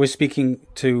was speaking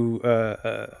to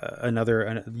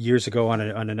another years ago on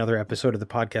another episode of the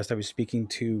podcast. I was speaking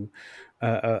to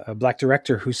a Black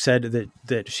director who said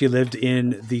that she lived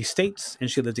in the States and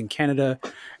she lived in Canada,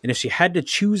 and if she had to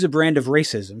choose a brand of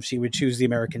racism, she would choose the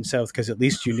American South because at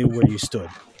least you knew where you stood.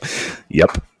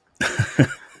 Yep.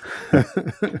 Is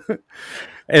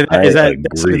that something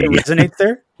that resonates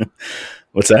there?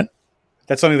 What's that?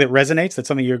 That's something that resonates? That's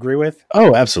something you agree with?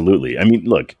 Oh, absolutely. I mean,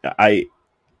 look,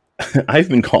 I've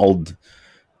been called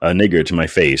a nigger to my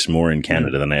face more in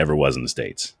Canada than I ever was in the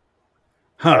States.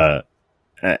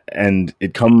 And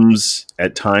it comes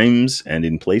at times and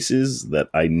in places that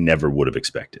I never would have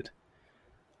expected.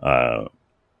 In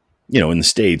the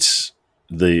States,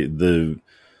 the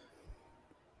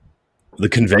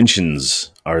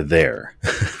conventions are there,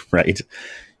 right?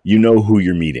 You know who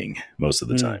you're meeting most of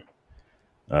the time.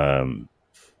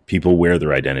 People wear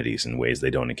their identities in ways they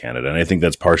don't in Canada. And I think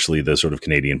that's partially the sort of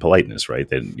Canadian politeness, right?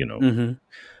 That,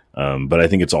 but I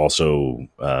think it's also,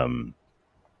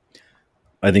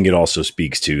 I think it also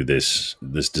speaks to this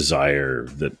desire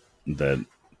that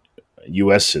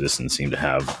U.S. citizens seem to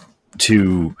have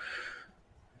to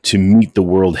meet the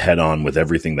world head on with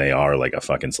everything they are, like a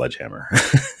fucking sledgehammer.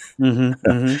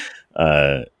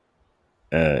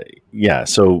 Yeah.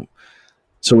 So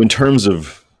in terms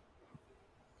of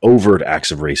overt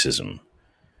acts of racism,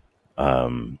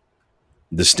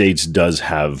 the States does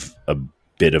have a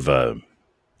bit of a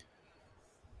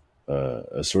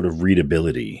sort of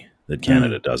readability that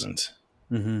Canada doesn't.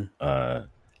 Mm-hmm.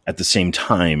 At the same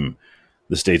time,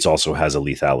 the States also has a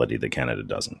lethality that Canada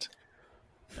doesn't.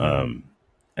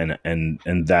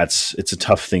 And that's, it's a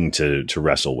tough thing to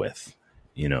wrestle with.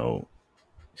 You know,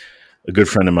 a good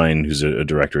friend of mine who's a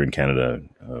director in Canada,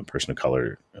 a person of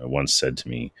color, once said to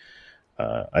me,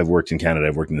 I've worked in Canada,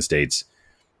 I've worked in the States.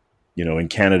 You know, in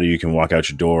Canada, you can walk out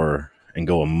your door and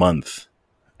go a month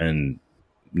and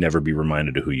never be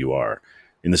reminded of who you are.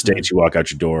 In the States, you walk out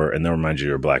your door and they'll remind you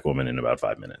you're a black woman in about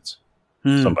 5 minutes.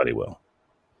 Somebody will.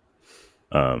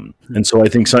 And so I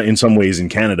think in some ways in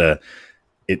Canada,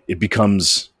 it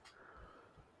becomes,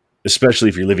 especially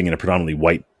if you're living in a predominantly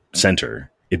white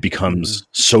center, it becomes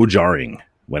so jarring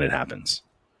when it happens.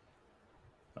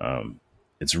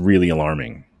 It's really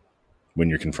alarming when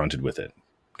you're confronted with it,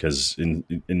 because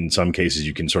in some cases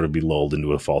you can sort of be lulled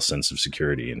into a false sense of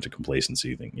security, into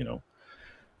complacency thing, you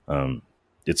know.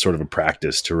 It's sort of a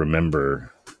practice to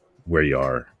remember where you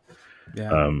are.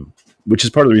 Yeah. Which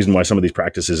is part of the reason why some of these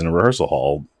practices in a rehearsal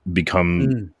hall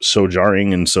become so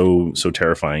jarring and so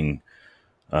terrifying,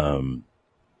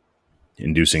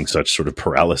 inducing such sort of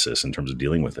paralysis in terms of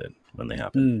dealing with it when they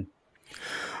happen.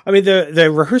 I mean,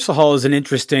 the rehearsal hall is an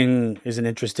interesting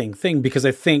thing, because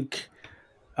I think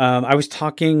I was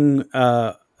talking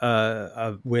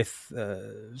with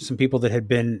some people that had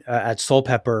been at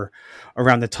Soulpepper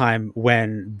around the time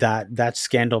when that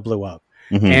scandal blew up,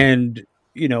 and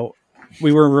you know,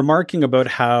 we were remarking about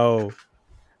how,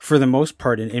 for the most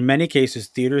part, in many cases,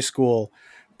 theater school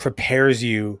prepares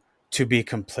you to be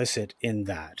complicit in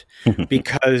that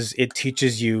because it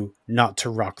teaches you not to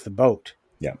rock the boat.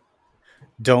 Yeah.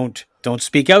 Don't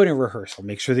speak out in rehearsal.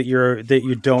 Make sure that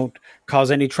you don't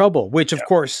cause any trouble, which of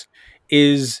course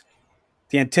is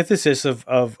the antithesis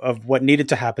of what needed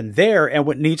to happen there and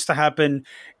what needs to happen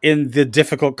in the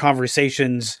difficult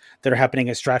conversations that are happening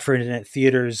at Stratford and at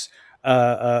theaters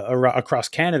across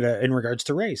Canada in regards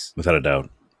to race. Without a doubt.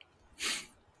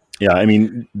 Yeah. I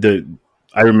mean,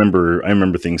 I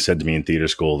remember things said to me in theater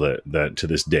school that to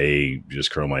this day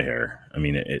just curl my hair. I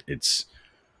mean, it's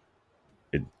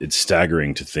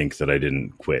staggering to think that I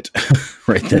didn't quit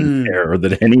right then and there, or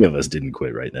that any of us didn't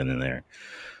quit right then and there.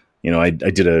 You know, I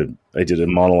did a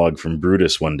monologue from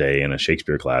Brutus one day in a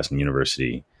Shakespeare class in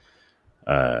university,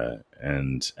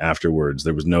 and afterwards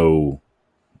there were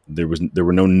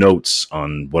no notes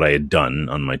on what I had done,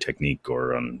 on my technique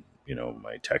or on, you know,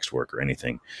 my text work or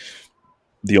anything.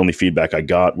 The only feedback I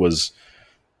got was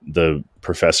the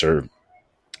professor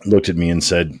looked at me and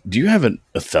said, "Do you have an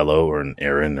Othello or an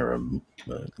Aaron or a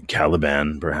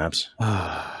Caliban, perhaps?"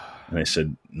 And I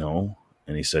said, "No."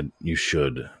 And he said, "You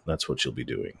should. That's what you'll be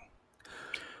doing."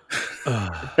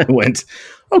 I went,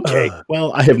 "Okay,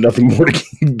 well, I have nothing more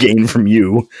to gain from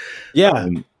you." Yeah.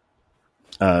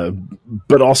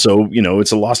 But also, you know,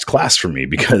 it's a lost class for me,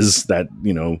 because that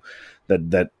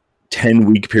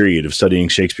 10-week period of studying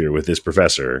Shakespeare with this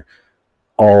professor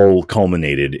all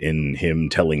culminated in him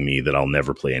telling me that I'll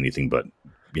never play anything but,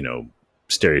 you know,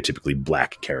 stereotypically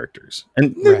black characters.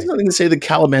 And there's nothing to say that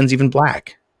Caliban's even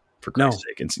black, for Christ's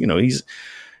sake. It's, you know, he's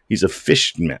a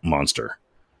fish monster.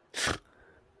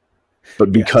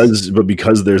 But because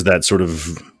there's that sort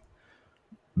of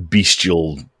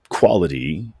bestial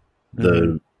quality,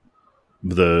 the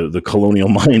colonial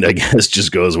mind, I guess,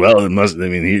 just goes, well, it must. I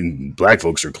mean, black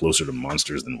folks are closer to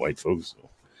monsters than white folks.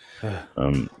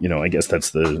 So, you know, I guess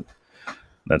that's the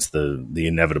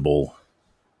inevitable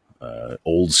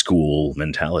old school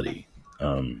mentality.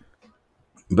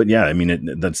 But yeah, I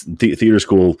mean, that's theater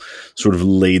school sort of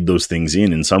laid those things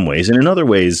in some ways, and in other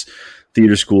ways,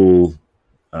 theater school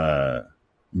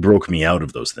broke me out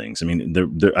of those things. I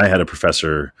mean, I had a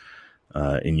professor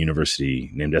in university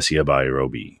named Esiaba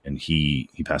Irobi, and he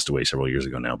passed away several years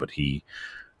ago now, but he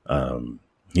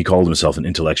called himself an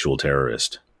intellectual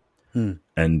terrorist.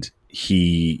 And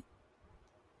he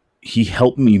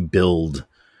helped me build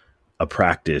a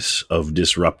practice of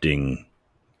disrupting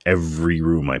every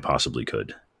room I possibly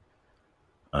could.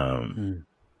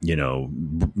 You know,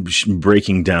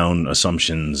 breaking down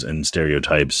assumptions and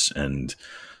stereotypes and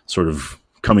sort of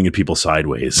coming at people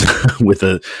sideways with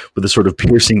a sort of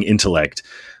piercing intellect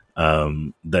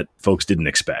that folks didn't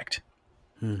expect.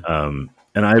 And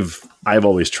I've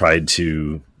always tried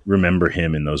to remember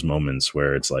him in those moments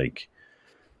where it's like,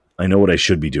 I know what I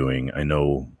should be doing. I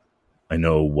know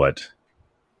what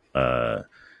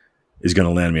is going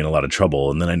to land me in a lot of trouble,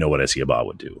 and then I know what Esiaba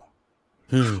would do,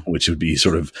 which would be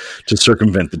sort of to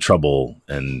circumvent the trouble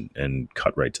and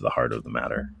cut right to the heart of the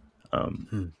matter.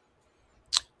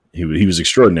 He was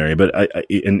extraordinary, but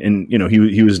you know,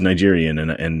 he was Nigerian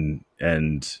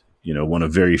and you know, one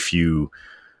of very few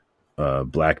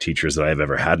Black teachers that I've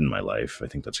ever had in my life. I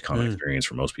think that's a common experience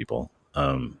for most people,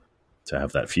 to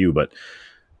have that few. But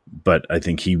I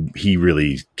think he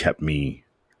really kept me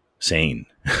sane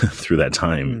through that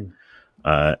time,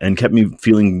 and kept me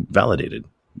feeling validated,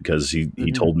 because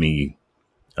he told me,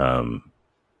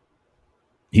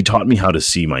 he taught me how to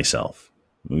see myself.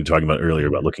 We were talking about earlier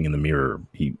about looking in the mirror.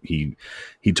 He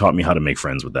taught me how to make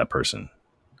friends with that person.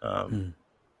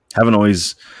 Haven't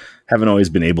always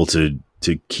been able to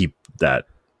keep that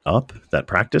up, that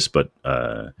practice, but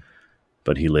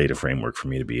he laid a framework for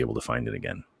me to be able to find it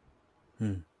again.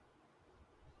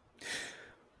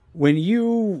 When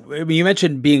you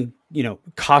mentioned being,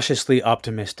 cautiously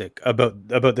optimistic about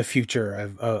the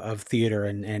future of theater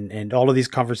and all of these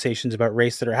conversations about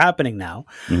race that are happening now.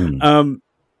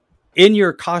 In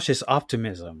your cautious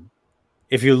optimism,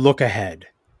 if you look ahead,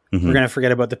 we're going to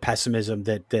forget about the pessimism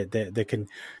that can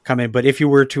come in. But if you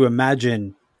were to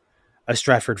imagine a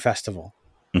Stratford Festival,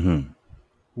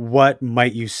 what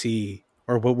might you see,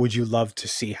 or what would you love to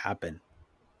see happen?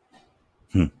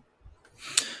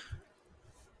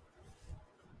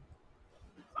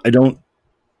 I don't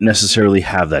necessarily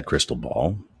have that crystal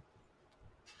ball.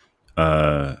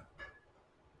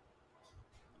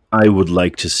 I would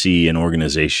like to see an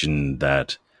organization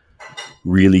that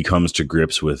really comes to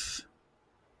grips with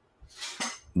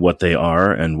what they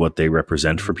are and what they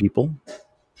represent for people.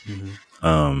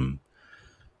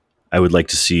 I would like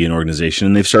to see an organization,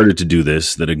 and they've started to do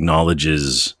this, that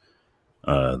acknowledges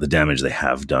the damage they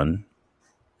have done,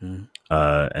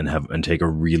 and take a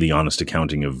really honest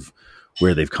accounting of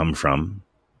where they've come from.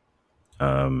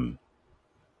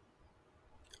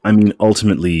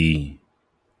 Ultimately,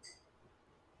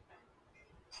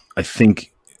 I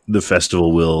think the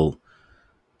festival will,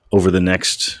 over the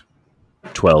next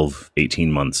 12,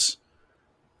 18 months,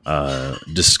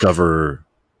 discover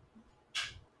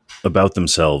about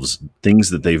themselves things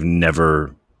that they've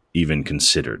never even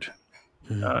considered.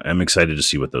 I'm excited to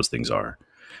see what those things are,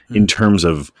 in terms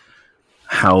of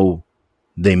how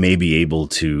they may be able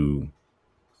to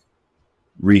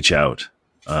reach out,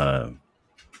 and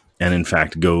in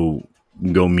fact go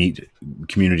meet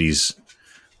communities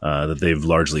that they've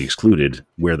largely excluded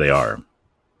where they are.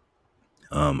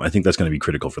 I think that's going to be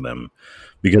critical for them,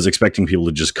 because expecting people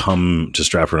to just come to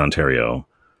Stratford, Ontario,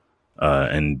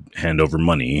 and hand over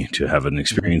money to have an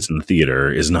experience in the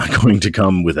theater is not going to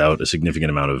come without a significant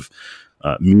amount of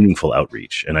meaningful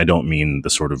outreach. And I don't mean the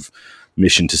sort of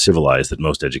mission to civilize that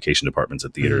most education departments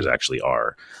at theaters actually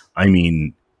are. I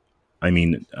mean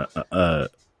a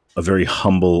very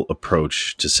humble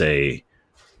approach to say,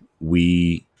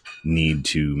 we need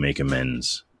to make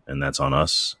amends, and that's on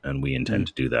us, and we intend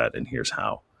to do that, and here's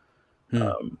how.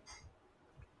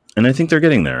 And I think they're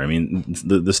getting there. I mean,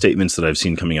 the statements that I've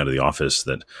seen coming out of the office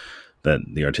that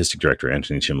the artistic director,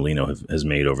 Anthony Cimolino, has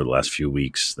made over the last few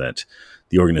weeks, that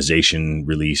the organization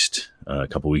released a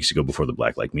couple of weeks ago before the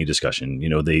Black Like Me discussion,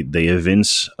 they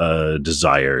evince a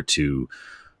desire to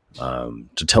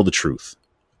tell the truth,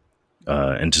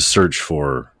 and to search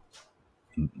for,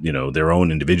 their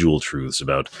own individual truths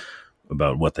about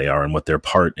what they are and what their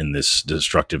part in this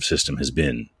destructive system has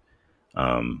been.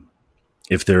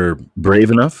 If they're brave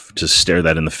enough to stare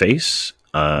that in the face,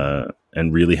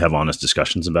 and really have honest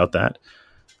discussions about that,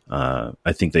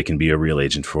 I think they can be a real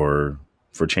agent for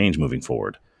change moving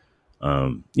forward.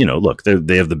 Look,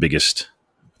 they have the biggest,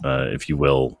 if you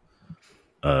will,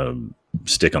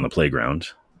 stick on the playground.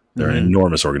 They're an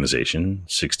enormous organization,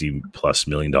 $60+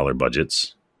 million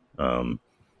budgets.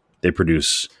 They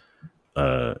produce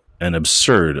an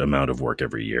absurd amount of work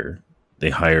every year. They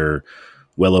hire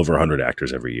well over 100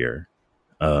 actors every year.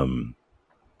 12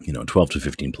 to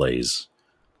 15 plays.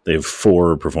 They have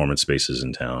 4 performance spaces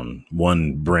in town.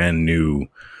 One brand new,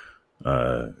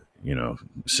 $60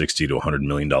 to $100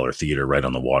 million theater right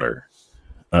on the water.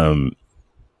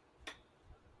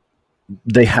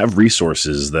 They have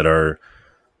resources that are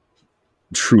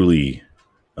truly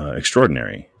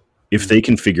extraordinary. If they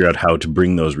can figure out how to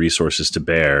bring those resources to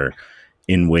bear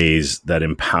in ways that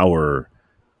empower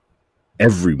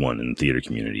everyone in the theater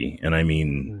community, and I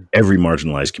mean every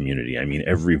marginalized community, I mean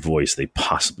every voice they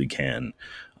possibly can,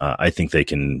 I think they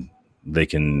can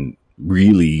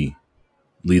really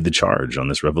lead the charge on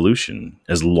this revolution,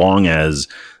 as long as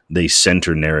they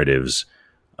center narratives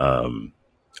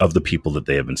of the people that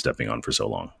they have been stepping on for so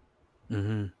long.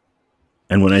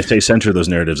 And when I say center those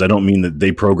narratives, I don't mean that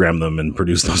they program them and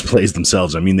produce those plays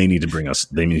themselves. I mean they need to bring us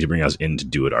in to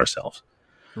do it ourselves.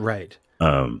 Right.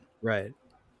 Right.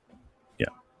 Yeah.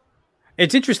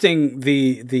 It's interesting,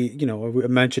 I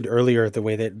mentioned earlier the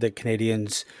way that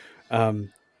Canadians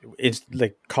it's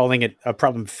like calling it a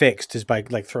problem fixed is by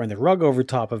like throwing the rug over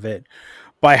top of it.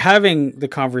 By having the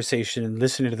conversation and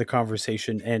listening to the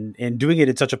conversation and doing it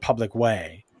in such a public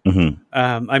way. Mm-hmm.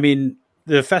 I mean,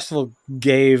 the festival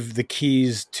gave the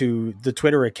keys to the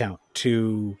Twitter account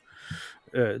to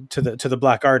the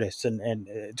black artists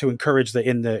and to encourage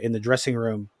in the dressing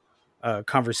room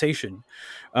conversation.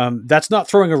 That's not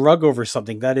throwing a rug over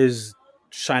something. That is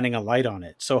shining a light on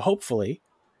it. So hopefully,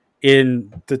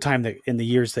 in the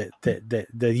years that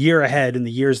the year ahead and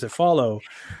the years that follow,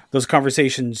 those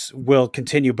conversations will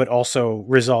continue, but also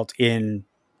result in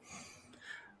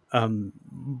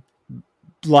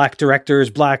black directors,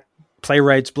 black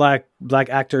playwrights, black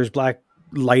actors, black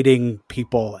lighting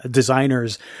people,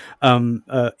 designers,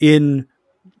 in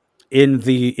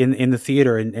the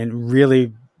theater, and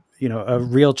really, a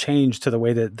real change to the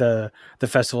way that the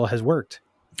festival has worked.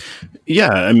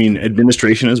 Yeah, I mean,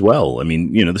 administration as well. I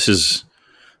mean, this is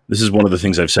one of the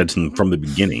things I've said to them from the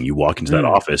beginning. You walk into that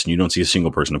office and you don't see a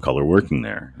single person of color working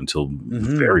there until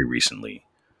very recently.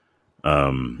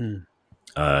 And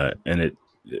it,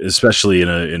 especially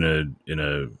in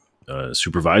a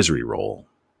supervisory role,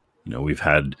 we've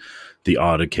had the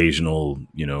odd occasional,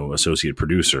 associate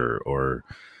producer or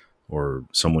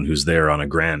someone who's there on a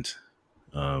grant,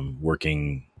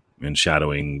 working and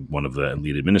shadowing one of the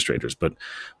lead administrators. But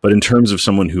in terms of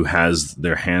someone who has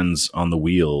their hands on the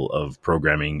wheel of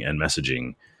programming and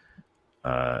messaging,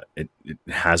 it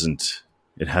hasn't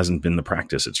been the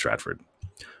practice at Stratford.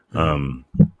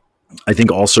 I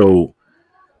think also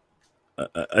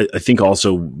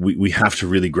we have to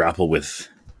really grapple with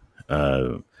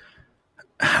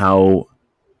how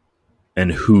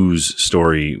and whose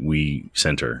story we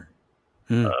center.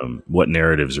 What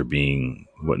narratives are being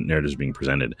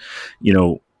presented.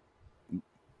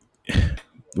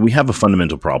 We have a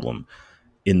fundamental problem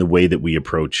in the way that we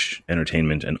approach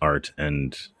entertainment and art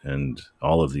and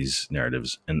all of these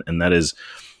narratives. And that is,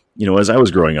 as I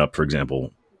was growing up, for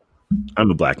example, I'm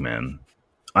a black man.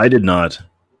 I did not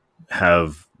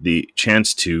have the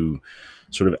chance to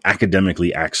sort of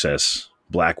academically access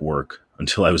black work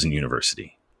until I was in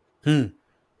university.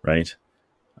 Right.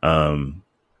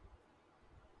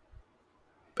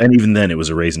 And even then, it was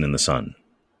a raisin in the sun.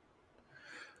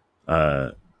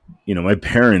 My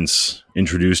parents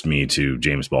introduced me to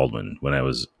James Baldwin when I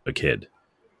was a kid.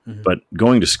 But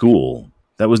going to school,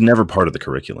 that was never part of the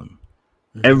curriculum.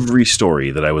 Every story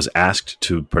that I was asked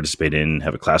to participate in,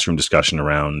 have a classroom discussion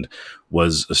around,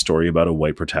 was a story about a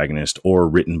white protagonist or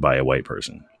written by a white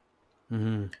person.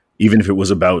 Even if it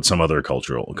was about some other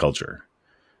culture.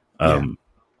 And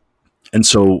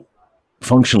so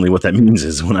functionally what that means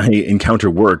is when I encounter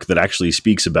work that actually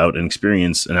speaks about an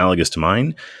experience analogous to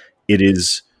mine, it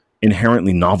is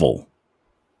inherently novel.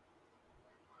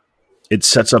 It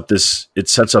sets up this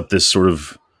sort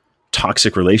of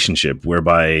toxic relationship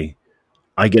whereby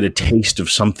I get a taste of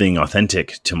something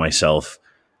authentic to myself,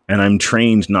 and I'm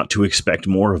trained not to expect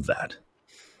more of that.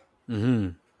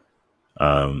 And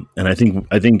I think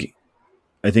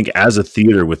as a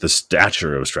theater with the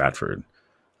stature of Stratford,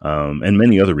 and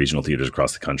many other regional theaters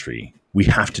across the country, we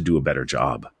have to do a better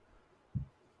job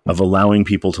of allowing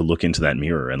people to look into that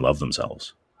mirror and love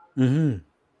themselves.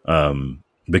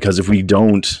 Because if we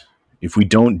don't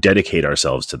dedicate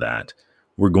ourselves to that,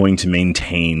 we're going to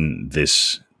maintain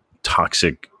this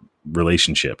toxic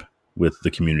relationship with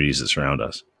the communities that surround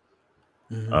us.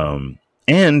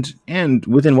 And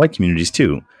within white communities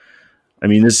too. I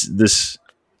mean,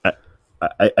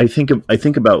 I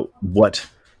think about what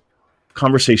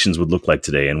conversations would look like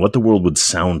today and what the world would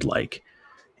sound like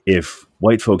if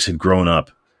white folks had grown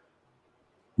up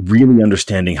really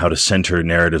understanding how to center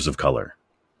narratives of color.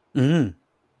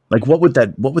 Like, what would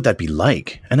that be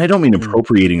like? And I don't mean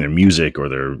appropriating their music or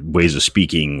their ways of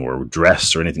speaking or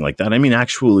dress or anything like that. I mean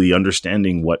actually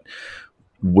understanding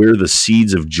where the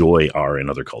seeds of joy are in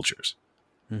other cultures.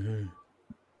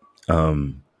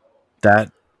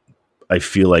 That I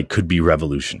feel like could be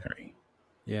revolutionary.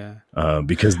 Yeah.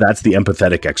 Because that's the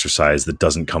empathetic exercise that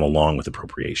doesn't come along with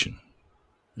appropriation.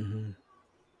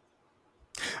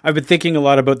 I've been thinking a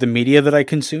lot about the media that I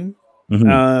consume.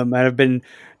 And I've been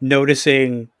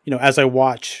noticing, as I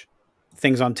watch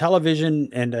things on television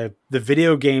and the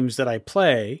video games that I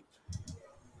play,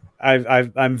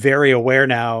 I'm very aware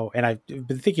now, and I've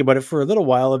been thinking about it for a little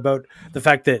while, about the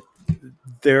fact that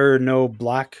there are no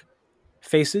black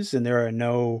faces and there are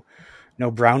no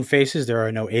brown faces. There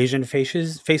are no Asian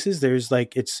faces. There's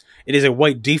it is a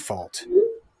white default.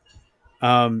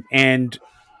 And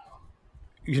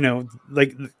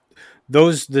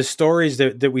the stories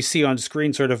that we see on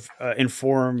screen sort of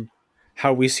inform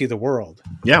how we see the world.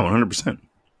 Yeah, 100%.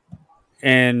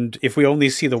 And if we only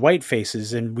see the white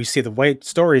faces and we see the white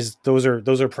stories, those are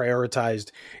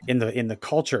prioritized in the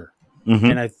culture. Mm-hmm.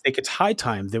 And I think it's high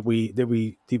time that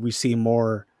we see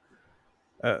more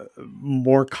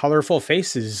more colorful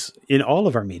faces in all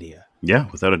of our media. Yeah,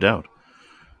 without a doubt.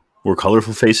 More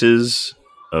colorful faces,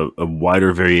 a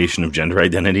wider variation of gender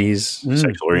identities,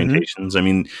 sexual orientations. I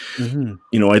mean,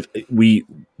 we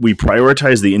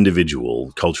prioritize the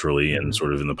individual culturally and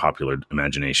sort of in the popular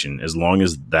imagination as long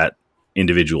as that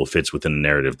individual fits within a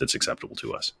narrative that's acceptable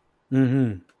to us.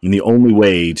 And the only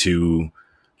way to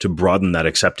broaden that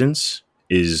acceptance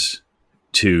is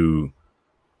to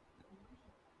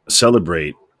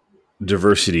celebrate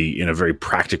diversity in a very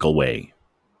practical way.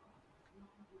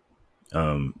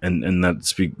 And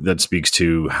that speaks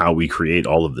to how we create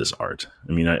all of this art.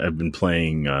 I mean, I've been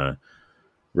playing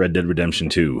Red Dead Redemption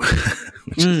 2.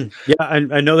 Yeah,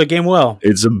 I know the game well.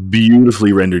 It's a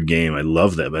beautifully rendered game. I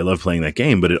love that. I love playing that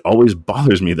game, but it always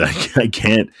bothers me that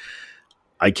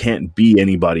I can't be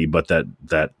anybody but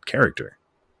that character.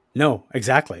 No,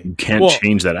 exactly. You can't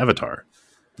change that avatar.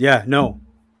 Yeah, no,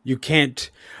 you can't.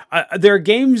 There are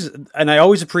games, and I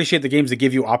always appreciate the games that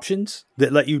give you options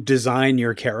that let you design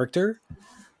your character.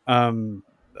 Games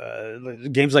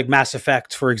like Mass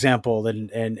Effect, for example,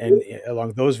 and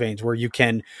along those veins, where you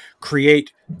can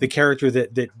create the character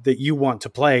that you want to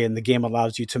play, and the game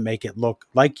allows you to make it look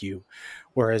like you.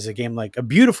 Whereas a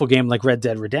beautiful game like Red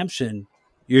Dead Redemption,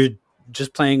 you're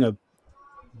just playing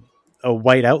a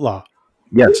white outlaw.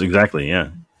 Yes, exactly.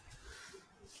 Yeah.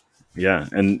 Yeah,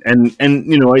 and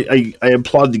I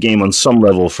applaud the game on some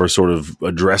level for sort of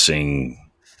addressing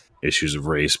issues of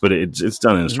race, but it's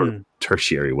done in a sort of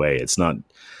tertiary way. It's not.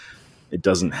 It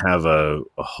doesn't have a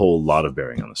whole lot of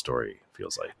bearing on the story. It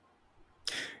feels like.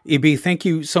 EB, thank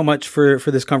you so much for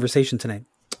this conversation tonight.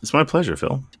 It's my pleasure,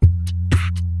 Phil.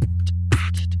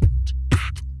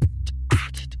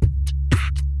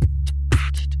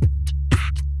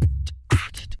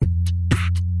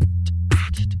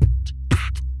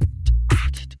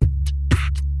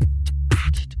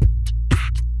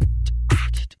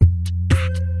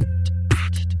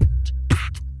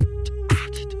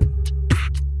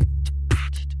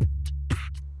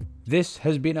 This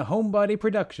has been a Homebody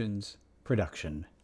Productions production.